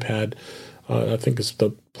or an iPad, I think is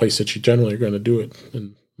the place that you generally are going to do it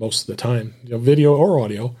in most of the time, video or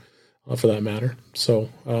audio, for that matter. So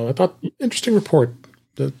I thought interesting report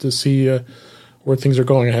to see where things are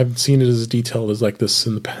going. I haven't seen it as detailed as like this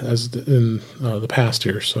in the past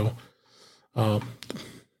here. So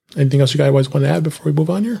anything else you guys want to add before we move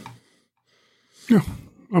on here? Yeah,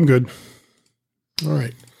 I'm good. All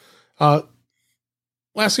right.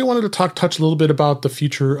 Lastly, I wanted to touch a little bit about the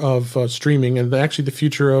future of streaming and actually the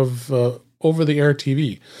future of over-the-air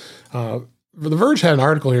TV. The Verge had an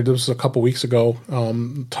article here. This was a couple weeks ago,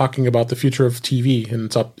 talking about the future of TV, and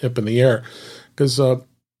it's up in the air because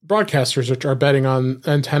broadcasters are betting on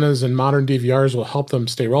antennas and modern DVRs will help them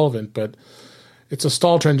stay relevant, but it's a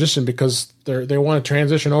stalled transition because they want to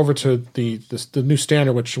transition over to the new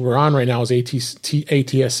standard, which we're on right now is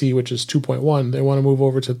ATSC, which is 2.1. They want to move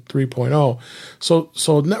over to 3.0.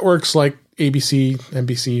 So networks like ABC,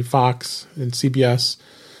 NBC, Fox, and CBS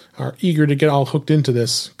are eager to get all hooked into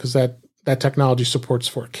this because that technology supports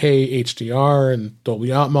 4K, HDR, and Dolby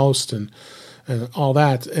Atmos, and all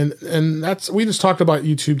that. And that's, we just talked about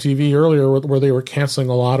YouTube TV earlier, where they were canceling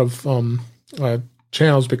a lot of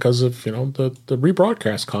channels because of the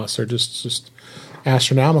rebroadcast costs are just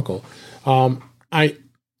astronomical. I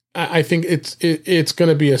think it's going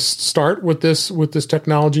to be a start with this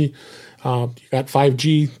technology. You got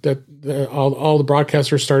 5G that all the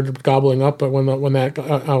broadcasters started gobbling up, but when all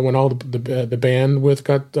the bandwidth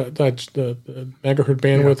got the megahertz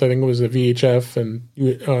bandwidth, I think it was the VHF, and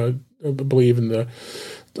I believe in the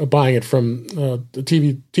buying it from the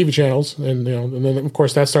TV channels, and then of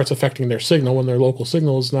course that starts affecting their signal when their local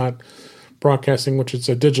signal is not broadcasting, which it's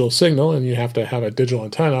a digital signal, and you have to have a digital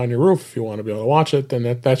antenna on your roof if you want to be able to watch it.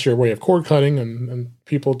 Then that's your way of cord cutting, and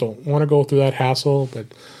people don't want to go through that hassle. But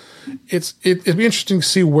it'd be interesting to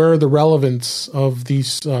see where the relevance of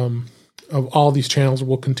these of all these channels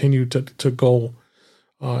will continue to go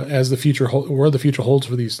as the future where the future holds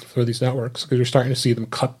for these networks, because you're starting to see them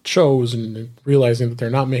cut shows and realizing that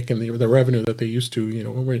they're not making the revenue that they used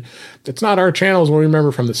to. It's not our channels we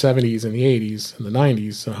remember from the 70s and the 80s and the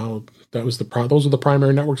 90s, how that was those are the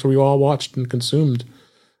primary networks where we all watched and consumed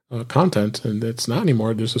content, and it's not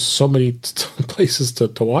anymore. There's just so many places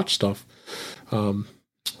to watch stuff.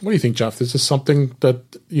 What do you think, Jeff? Is this something that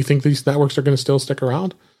you think these networks are going to still stick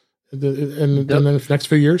around in the next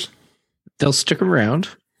few years? They'll stick around.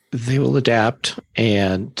 They will adapt,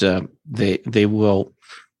 and they will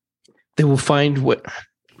find what.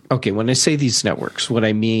 Okay, when I say these networks, what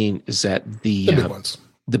I mean is that the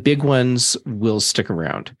big ones will stick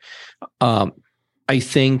around. I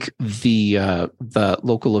think the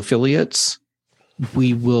local affiliates,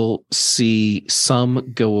 we will see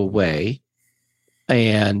some go away,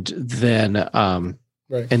 and then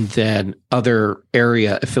right. And then other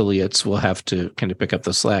area affiliates will have to kind of pick up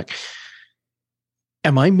the slack.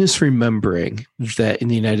 Am I misremembering that in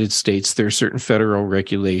the United States there are certain federal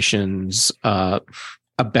regulations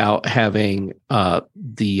about having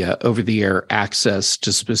the over-the-air access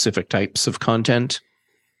to specific types of content?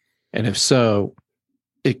 And if so,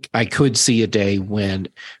 I could see a day when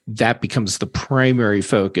that becomes the primary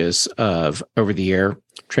focus of over-the-air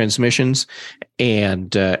transmissions, and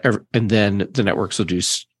then the networks will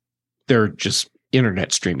they're just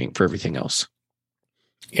internet streaming for everything else.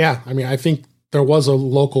 Yeah, I mean, I think there was a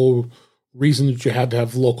local reason that you had to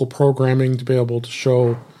have local programming to be able to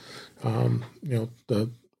show,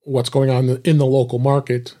 what's going on in the local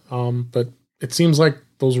market. But it seems like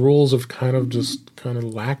those rules have kind of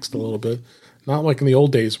laxed a little bit. Not like in the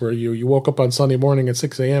old days where you woke up on Sunday morning at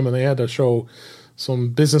 6 a.m. and they had to show some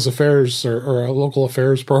business affairs or local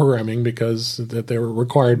affairs programming because that they were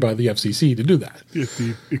required by the FCC to do that. It's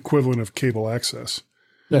the equivalent of cable access.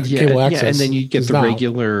 Cable access. And then you get the now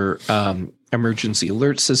regular emergency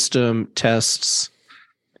alert system tests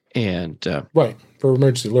and right. For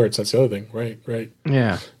emergency alerts, that's the other thing. Right.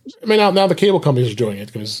 Yeah. I mean, now the cable companies are doing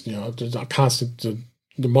it because, there's a constant,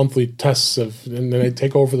 the monthly tests and then they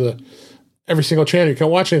take over every single channel. You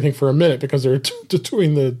can't watch anything for a minute because they're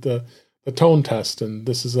doing the tone test. And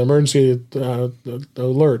this is an emergency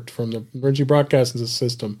alert from the emergency broadcasting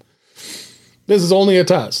system. This is only a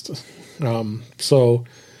test. Or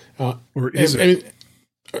is it?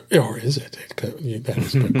 Or is it? That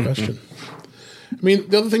is a good question. I mean,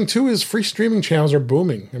 the other thing too is free streaming channels are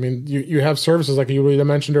booming. I mean, you have services like you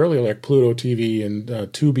mentioned earlier, like Pluto TV and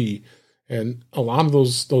Tubi, and a lot of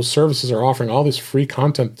those services are offering all this free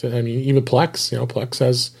content. I mean, even Plex. Plex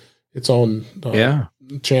has its own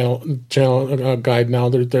channel guide now.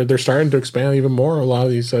 They're starting to expand even more. A lot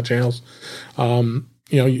of these channels.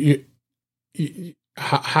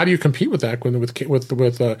 How do you compete with that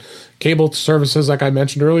with cable services like I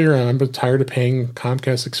mentioned earlier? And I'm tired of paying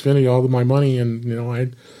Comcast Xfinity all of my money, and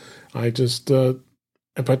I just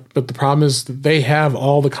but the problem is that they have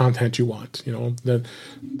all the content you want.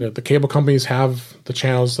 The cable companies have the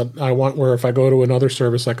channels that I want. Where if I go to another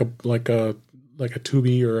service like a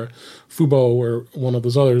Tubi or a Fubo or one of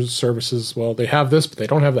those other services, well, they have this, but they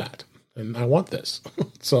don't have that, and I want this.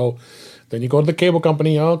 So then you go to the cable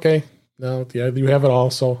company. Okay. No, yeah, you have it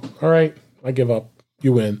all. So, all right, I give up.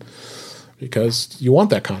 You win because you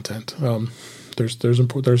want that content.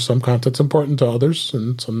 There's some content's important to others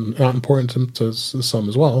and some not important to some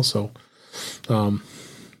as well. So,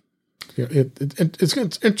 it's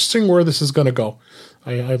interesting where this is going to go.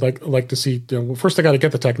 I like to see. First, I got to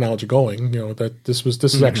get the technology going. That this was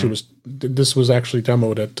actually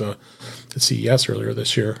demoed at CES earlier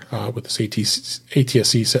this year with this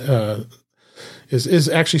ATSC. Is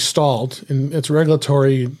actually stalled in its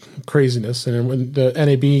regulatory craziness, and when the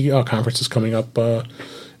NAB conference is coming up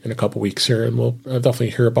in a couple weeks here, and we'll definitely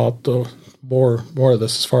hear about more of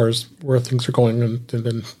this as far as where things are going in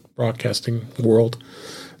the broadcasting world.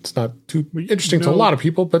 It's not too interesting to a lot of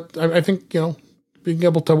people, but I think being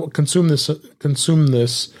able to consume this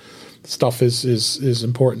stuff is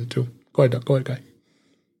important too. Go ahead, Guy.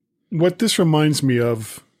 What this reminds me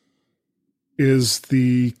of is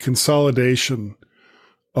the consolidation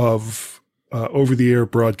of over-the-air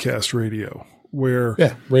broadcast radio, where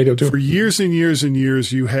radio too. For years and years and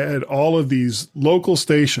years, you had all of these local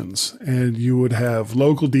stations, and you would have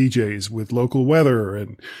local DJs with local weather,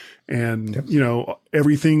 and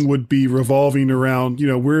everything would be revolving around,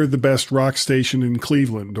 we're the best rock station in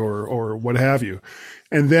Cleveland or what have you.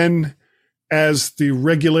 And then as the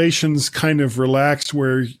regulations kind of relaxed,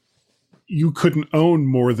 where you couldn't own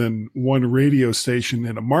more than one radio station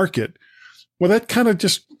in a market, well, that kind of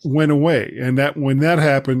just went away. And that when that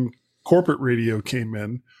happened, corporate radio came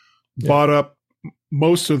in, bought up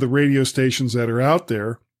most of the radio stations that are out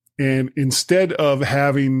there. And instead of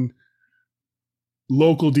having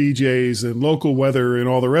local DJs and local weather and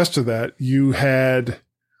all the rest of that, you had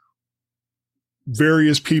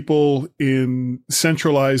various people in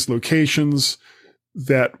centralized locations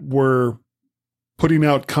that were putting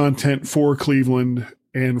out content for Cleveland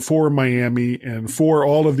and for Miami and for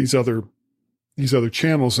all of these other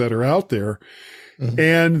channels that are out there. Mm-hmm.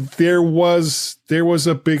 And there was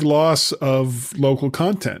a big loss of local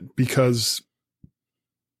content because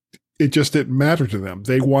it just didn't matter to them.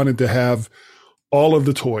 They wanted to have all of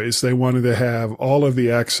the toys. They wanted to have all of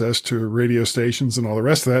the access to radio stations and all the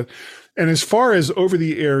rest of that. And as far as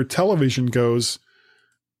over-the-air television goes,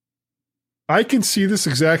 I can see this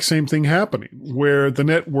exact same thing happening, where the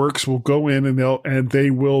networks will go in and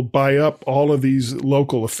they will buy up all of these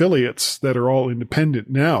local affiliates that are all independent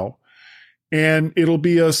now, and it'll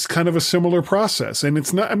be a kind of a similar process. And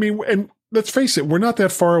it's not. I mean, and let's face it, we're not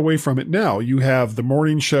that far away from it now. You have the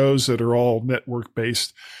morning shows that are all network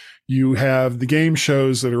based. You have the game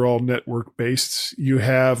shows that are all network based. You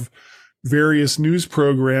have various news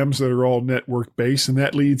programs that are all network based, and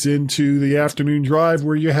that leads into the afternoon drive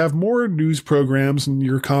where you have more news programs and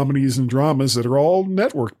your comedies and dramas that are all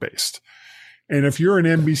network based. And if you're an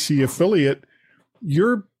NBC affiliate,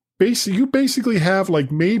 you basically have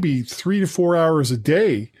like maybe 3 to 4 hours a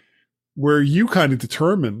day where you kind of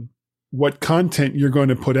determine what content you're going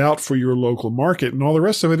to put out for your local market, and all the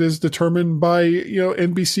rest of it is determined by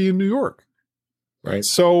NBC in New York. Right.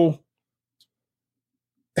 So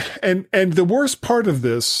And the worst part of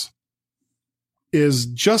this is,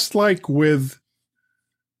 just like with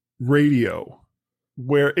radio,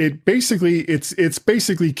 where it's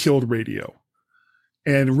basically killed radio,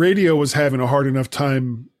 and radio was having a hard enough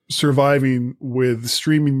time surviving with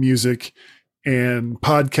streaming music and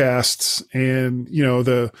podcasts and,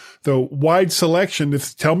 the wide selection.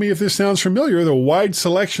 Tell me if this sounds familiar, the wide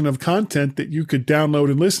selection of content that you could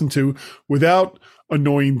download and listen to without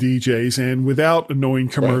annoying DJs and without annoying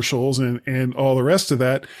commercials and all the rest of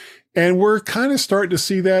that. And we're kind of starting to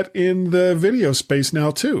see that in the video space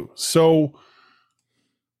now too. So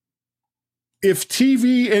if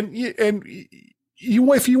TV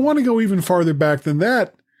if you want to go even farther back than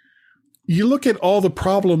that, you look at all the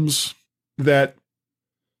problems that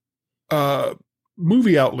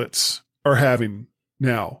movie outlets are having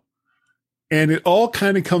now. And it all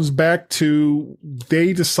kind of comes back to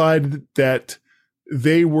they decided that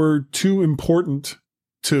they were too important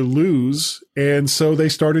to lose. And so they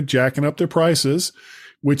started jacking up their prices,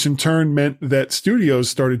 which in turn meant that studios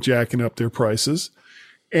started jacking up their prices.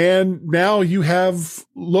 And now you have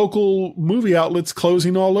local movie outlets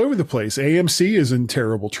closing all over the place. AMC is in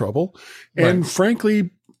terrible trouble. And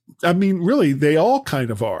frankly, I mean, really, they all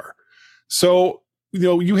kind of are. So,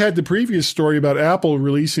 you had the previous story about Apple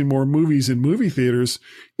releasing more movies in movie theaters.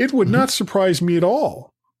 It would not surprise me at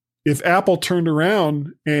all if Apple turned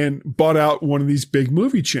around and bought out one of these big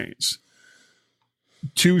movie chains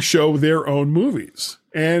to show their own movies.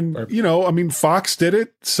 And, Fox did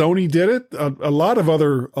it. Sony did it. A lot of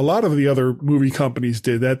the other movie companies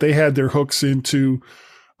did that. They had their hooks into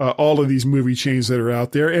all of these movie chains that are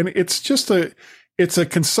out there. And it's a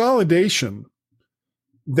consolidation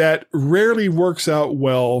that rarely works out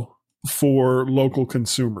well for local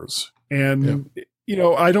consumers. And,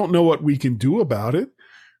 I don't know what we can do about it.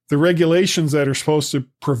 The regulations that are supposed to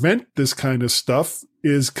prevent this kind of stuff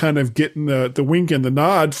is kind of getting the wink and the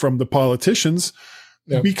nod from the politicians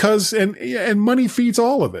because, and money feeds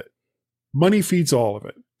all of it. Money feeds all of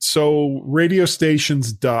it. So radio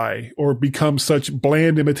stations die or become such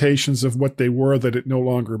bland imitations of what they were that it no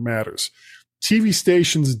longer matters. TV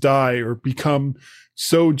stations die or become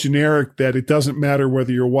so generic that it doesn't matter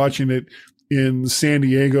whether you're watching it in San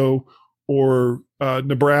Diego or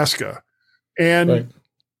Nebraska. And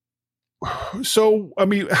so, I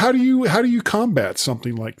mean, how do you combat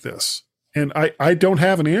something like this? And I don't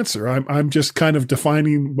have an answer. I'm just kind of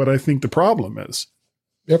defining what I think the problem is.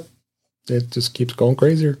 Yep. It just keeps going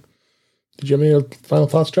crazier. Did you have any final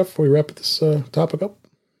thoughts, Jeff, before we wrap this topic up?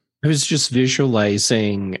 I was just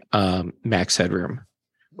visualizing Max Headroom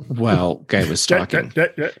while Guy was talking.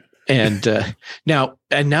 And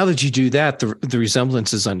now that you do that, the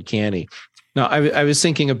resemblance is uncanny. Now, I was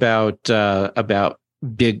thinking about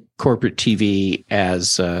big corporate TV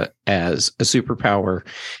as a superpower,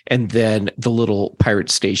 and then the little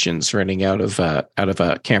pirate stations running out of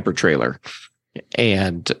a camper trailer,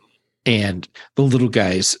 and the little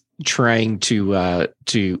guys trying to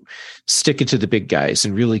stick it to the big guys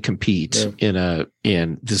and really compete in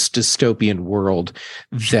this dystopian world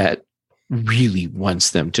that really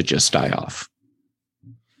wants them to just die off.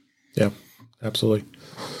 Yeah, absolutely.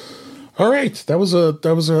 All right, that was a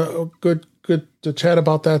good to chat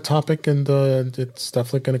about that topic, and it's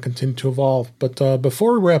definitely going to continue to evolve. But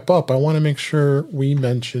before we wrap up, I want to make sure we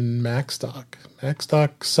mention MacStock.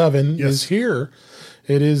 MacStock 7 is here.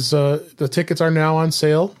 It is the tickets are now on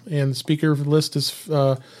sale, and the speaker list is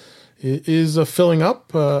filling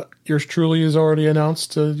up. Yours truly is already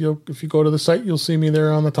announced. If you go to the site, you'll see me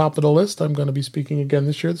there on the top of the list. I'm going to be speaking again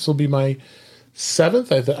this year. This will be my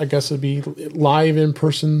 7th. I guess it'd be live in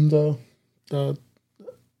person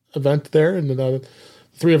event there, and the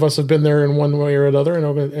three of us have been there in one way or another.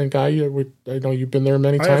 And Guy, I know you've been there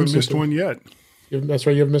many times. I haven't missed one yet. That's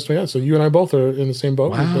right, you haven't missed one yet. So you and I both are in the same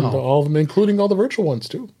boat. Wow. We've been to all of them, including all the virtual ones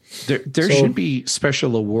too. There should be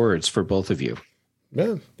special awards for both of you.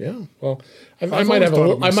 Yeah. Well, I might have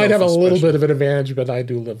a little bit of an advantage, but I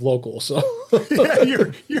do live local, so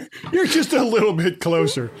you're just a little bit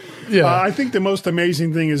closer. Yeah, I think the most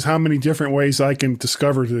amazing thing is how many different ways I can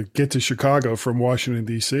discover to get to Chicago from Washington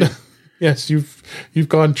D.C. Yes, you've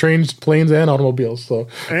gone trains, planes, and automobiles.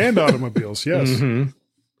 And automobiles, yes. Mm-hmm.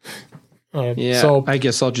 So I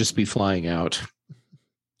guess I'll just be flying out.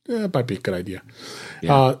 Yeah, it might be a good idea.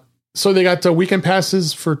 Yeah. So they got weekend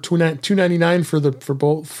passes for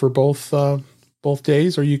 $299 for both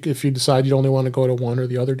days, or if you decide you only want to go to one or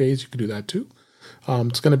the other days, you can do that too.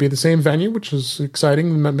 It's going to be the same venue, which is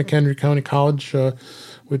exciting. McHenry County College,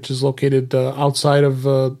 which is located outside of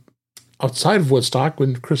Woodstock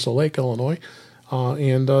in Crystal Lake, Illinois,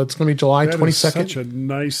 and it's going to be July 22nd. Such a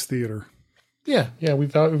nice theater. Yeah,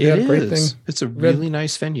 we've had a great thing. It's a really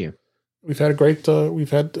nice venue. We've had a great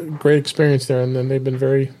experience there, and then they've been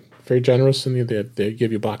very, very generous, and they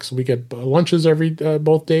give you boxes. We get lunches every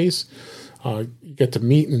both days. You get to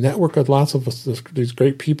meet and network with lots of these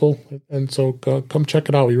great people, and so come check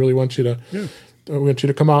it out. We really want you to we want you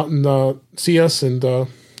to come out and see us, and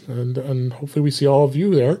hopefully we see all of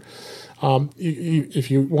you there.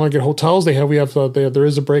 If you want to get hotels, there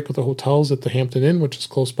is a break with the hotels at the Hampton Inn, which is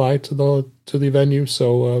close by to the venue.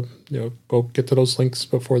 So go get to those links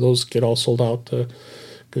before those get all sold out,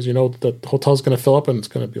 because the hotel's going to fill up and it's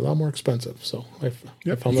going to be a lot more expensive. So I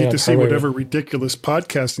found you get to see whatever ridiculous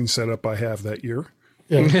podcasting setup I have that year.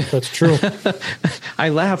 Yeah, that's true. I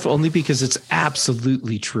laugh only because it's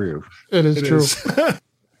absolutely true. It is true.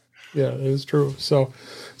 Yeah, it is true. So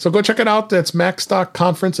go check it out. That's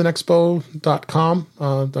macstockconferenceandexpo.com.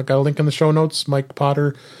 I've got a link in the show notes. Mike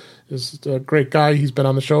Potter is a great guy. He's been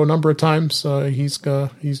on the show a number of times. He's doing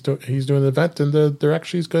the event, and there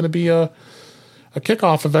actually is going to be a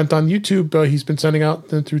kickoff event on YouTube. He's been sending out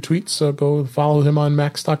through tweets. So go follow him on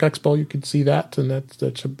Macstock Expo. You can see that, and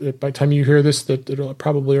that by the time you hear this, that it'll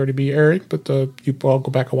probably already be airing. But you all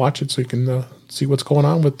go back and watch it so you can see what's going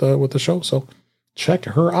on with the show. So check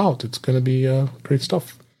her out. It's going to be great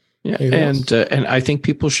stuff. Yeah, and I think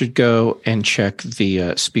people should go and check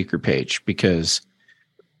the speaker page, because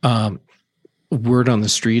word on the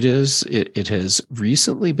street is it has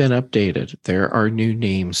recently been updated. There are new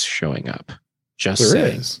names showing up. Just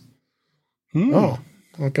saying. Is. Oh,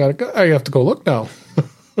 I have to go look now.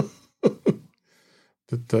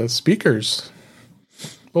 the speakers.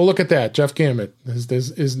 Well, look at that. Jeff Gamet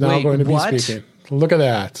is now going to be speaking. Look at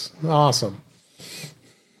that. Awesome.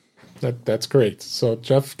 That's great. So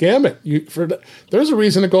Jeff Gamet, there's a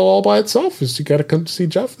reason to go all by itself. Is you got to come see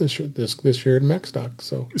Jeff this year at Macstock.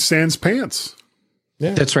 So sans pants.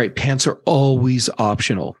 Yeah, that's right. Pants are always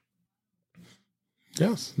optional.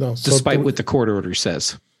 Yes. No. Despite what the court order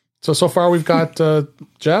says. So far we've got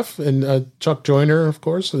Jeff and Chuck Joyner, of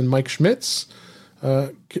course, and Mike Schmitz.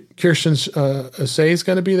 Kirsten Say is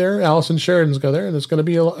going to be there. Allison Sheridan's going there, and there's going to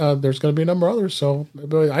be a number of others. So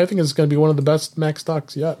I think it's going to be one of the best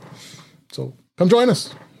Macstocks yet. So come join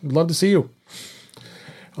us. We'd love to see you.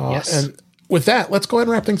 Yes. And with that, let's go ahead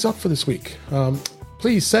and wrap things up for this week.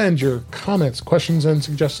 Please send your comments, questions, and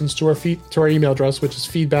suggestions to our email address, which is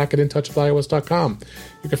feedback@intouchwithios.com.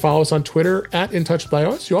 You can follow us on Twitter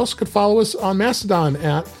 @intouchwithios. You also could follow us on Mastodon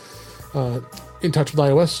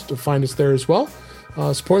 @intouchwithios to find us there as well.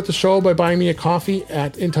 Support the show by buying me a coffee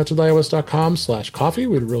at intouchwithios.com/coffee.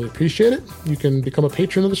 We'd really appreciate it. You can become a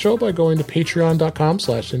patron of the show by going to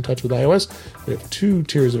patreon.com/intouchwithios. We have 2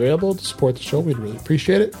 tiers available to support the show. We'd really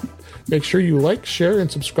appreciate it. Make sure you like, share, and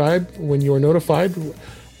subscribe when you are notified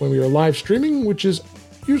when we are live streaming, which is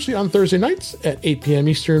usually on Thursday nights at 8 p.m.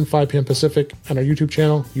 Eastern, 5 p.m. Pacific, on our YouTube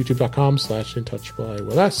channel,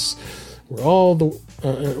 youtube.com/intouchwithios,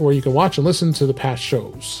 where you can watch and listen to the past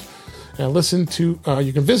shows. And you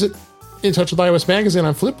can visit In Touch with iOS magazine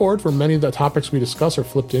on Flipboard, where many of the topics we discuss are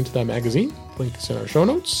flipped into that magazine. Link is in our show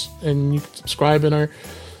notes. And you can subscribe to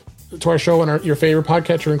our show on your favorite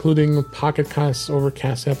podcatcher, including Pocket Casts,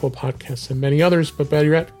 Overcast, Apple Podcasts, and many others. But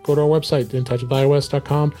better yet, go to our website,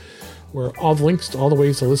 intouchwithios.com, where all the links to all the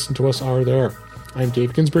ways to listen to us are there. I'm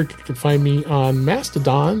Dave Ginsburg. You can find me on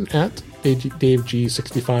Mastodon at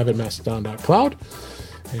DaveG65 at mastodon.cloud.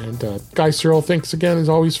 And Guy Serle, thanks again, as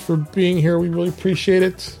always, for being here. We really appreciate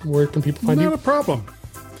it. Where can people find you? Not a problem.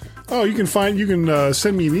 Oh, you can send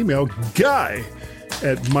me an email,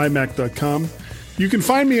 guy@mymac.com. You can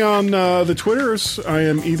find me on the Twitters. I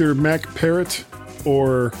am either Mac Parrot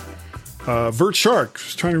or Vert Shark.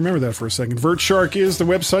 Just trying to remember that for a second. Vert Shark is the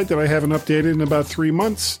website that I haven't updated in about 3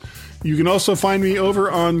 months. You can also find me over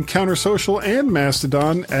on Counter Social and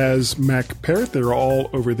Mastodon as Mac Parrot. They're all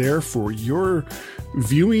over there for your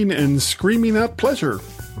viewing and screaming out pleasure.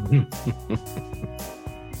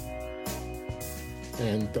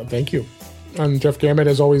 And thank you. And Jeff Gamet,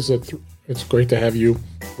 as always, it's great to have you.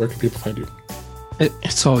 Where can people find you?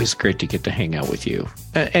 It's always great to get to hang out with you.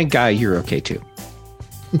 And Guy, you're okay too.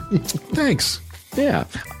 Thanks. Yeah.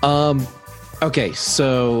 Okay,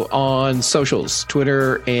 so on socials,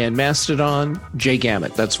 Twitter and Mastodon, Jay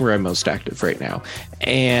Gamet. That's where I'm most active right now.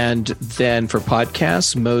 And then for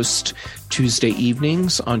podcasts, most Tuesday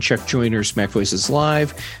evenings on Chuck Joyner's Mac Voices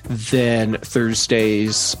Live, then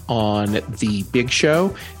Thursdays on The Big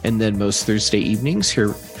Show, and then most Thursday evenings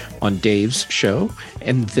here on Dave's show,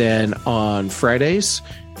 and then on Fridays,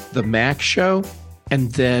 The Mac Show,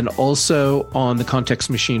 and then also on The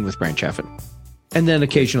Context Machine with Brian Chaffin. And then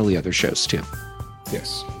occasionally other shows too.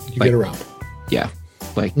 Yes, you get around. Yeah,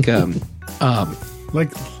 like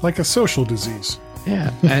like a social disease.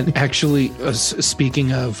 Yeah, and actually,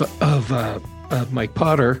 speaking of Mike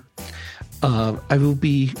Potter. I will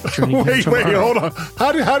be joining Wait, tomorrow. hold on.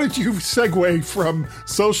 How did you segue from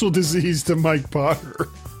social disease to Mike Potter?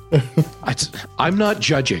 I'm not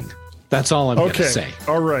judging. That's all I'm going to say.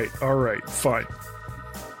 All right, fine.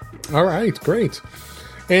 All right, great.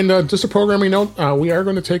 And just a programming note, we are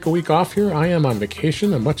going to take a week off here. I am on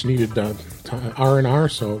vacation, a much needed R&R,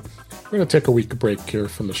 so we're going to take a week break here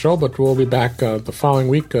from the show, but we'll be back the following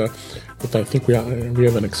week. With I think we have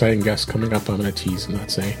an exciting guest coming up. I'm going to tease and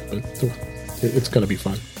not say, but it's going to be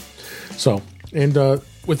fun. So, and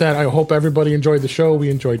with that, I hope everybody enjoyed the show. We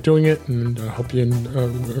enjoyed doing it, and I hope you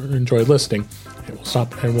enjoyed listening.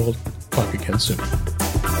 And we'll talk again soon.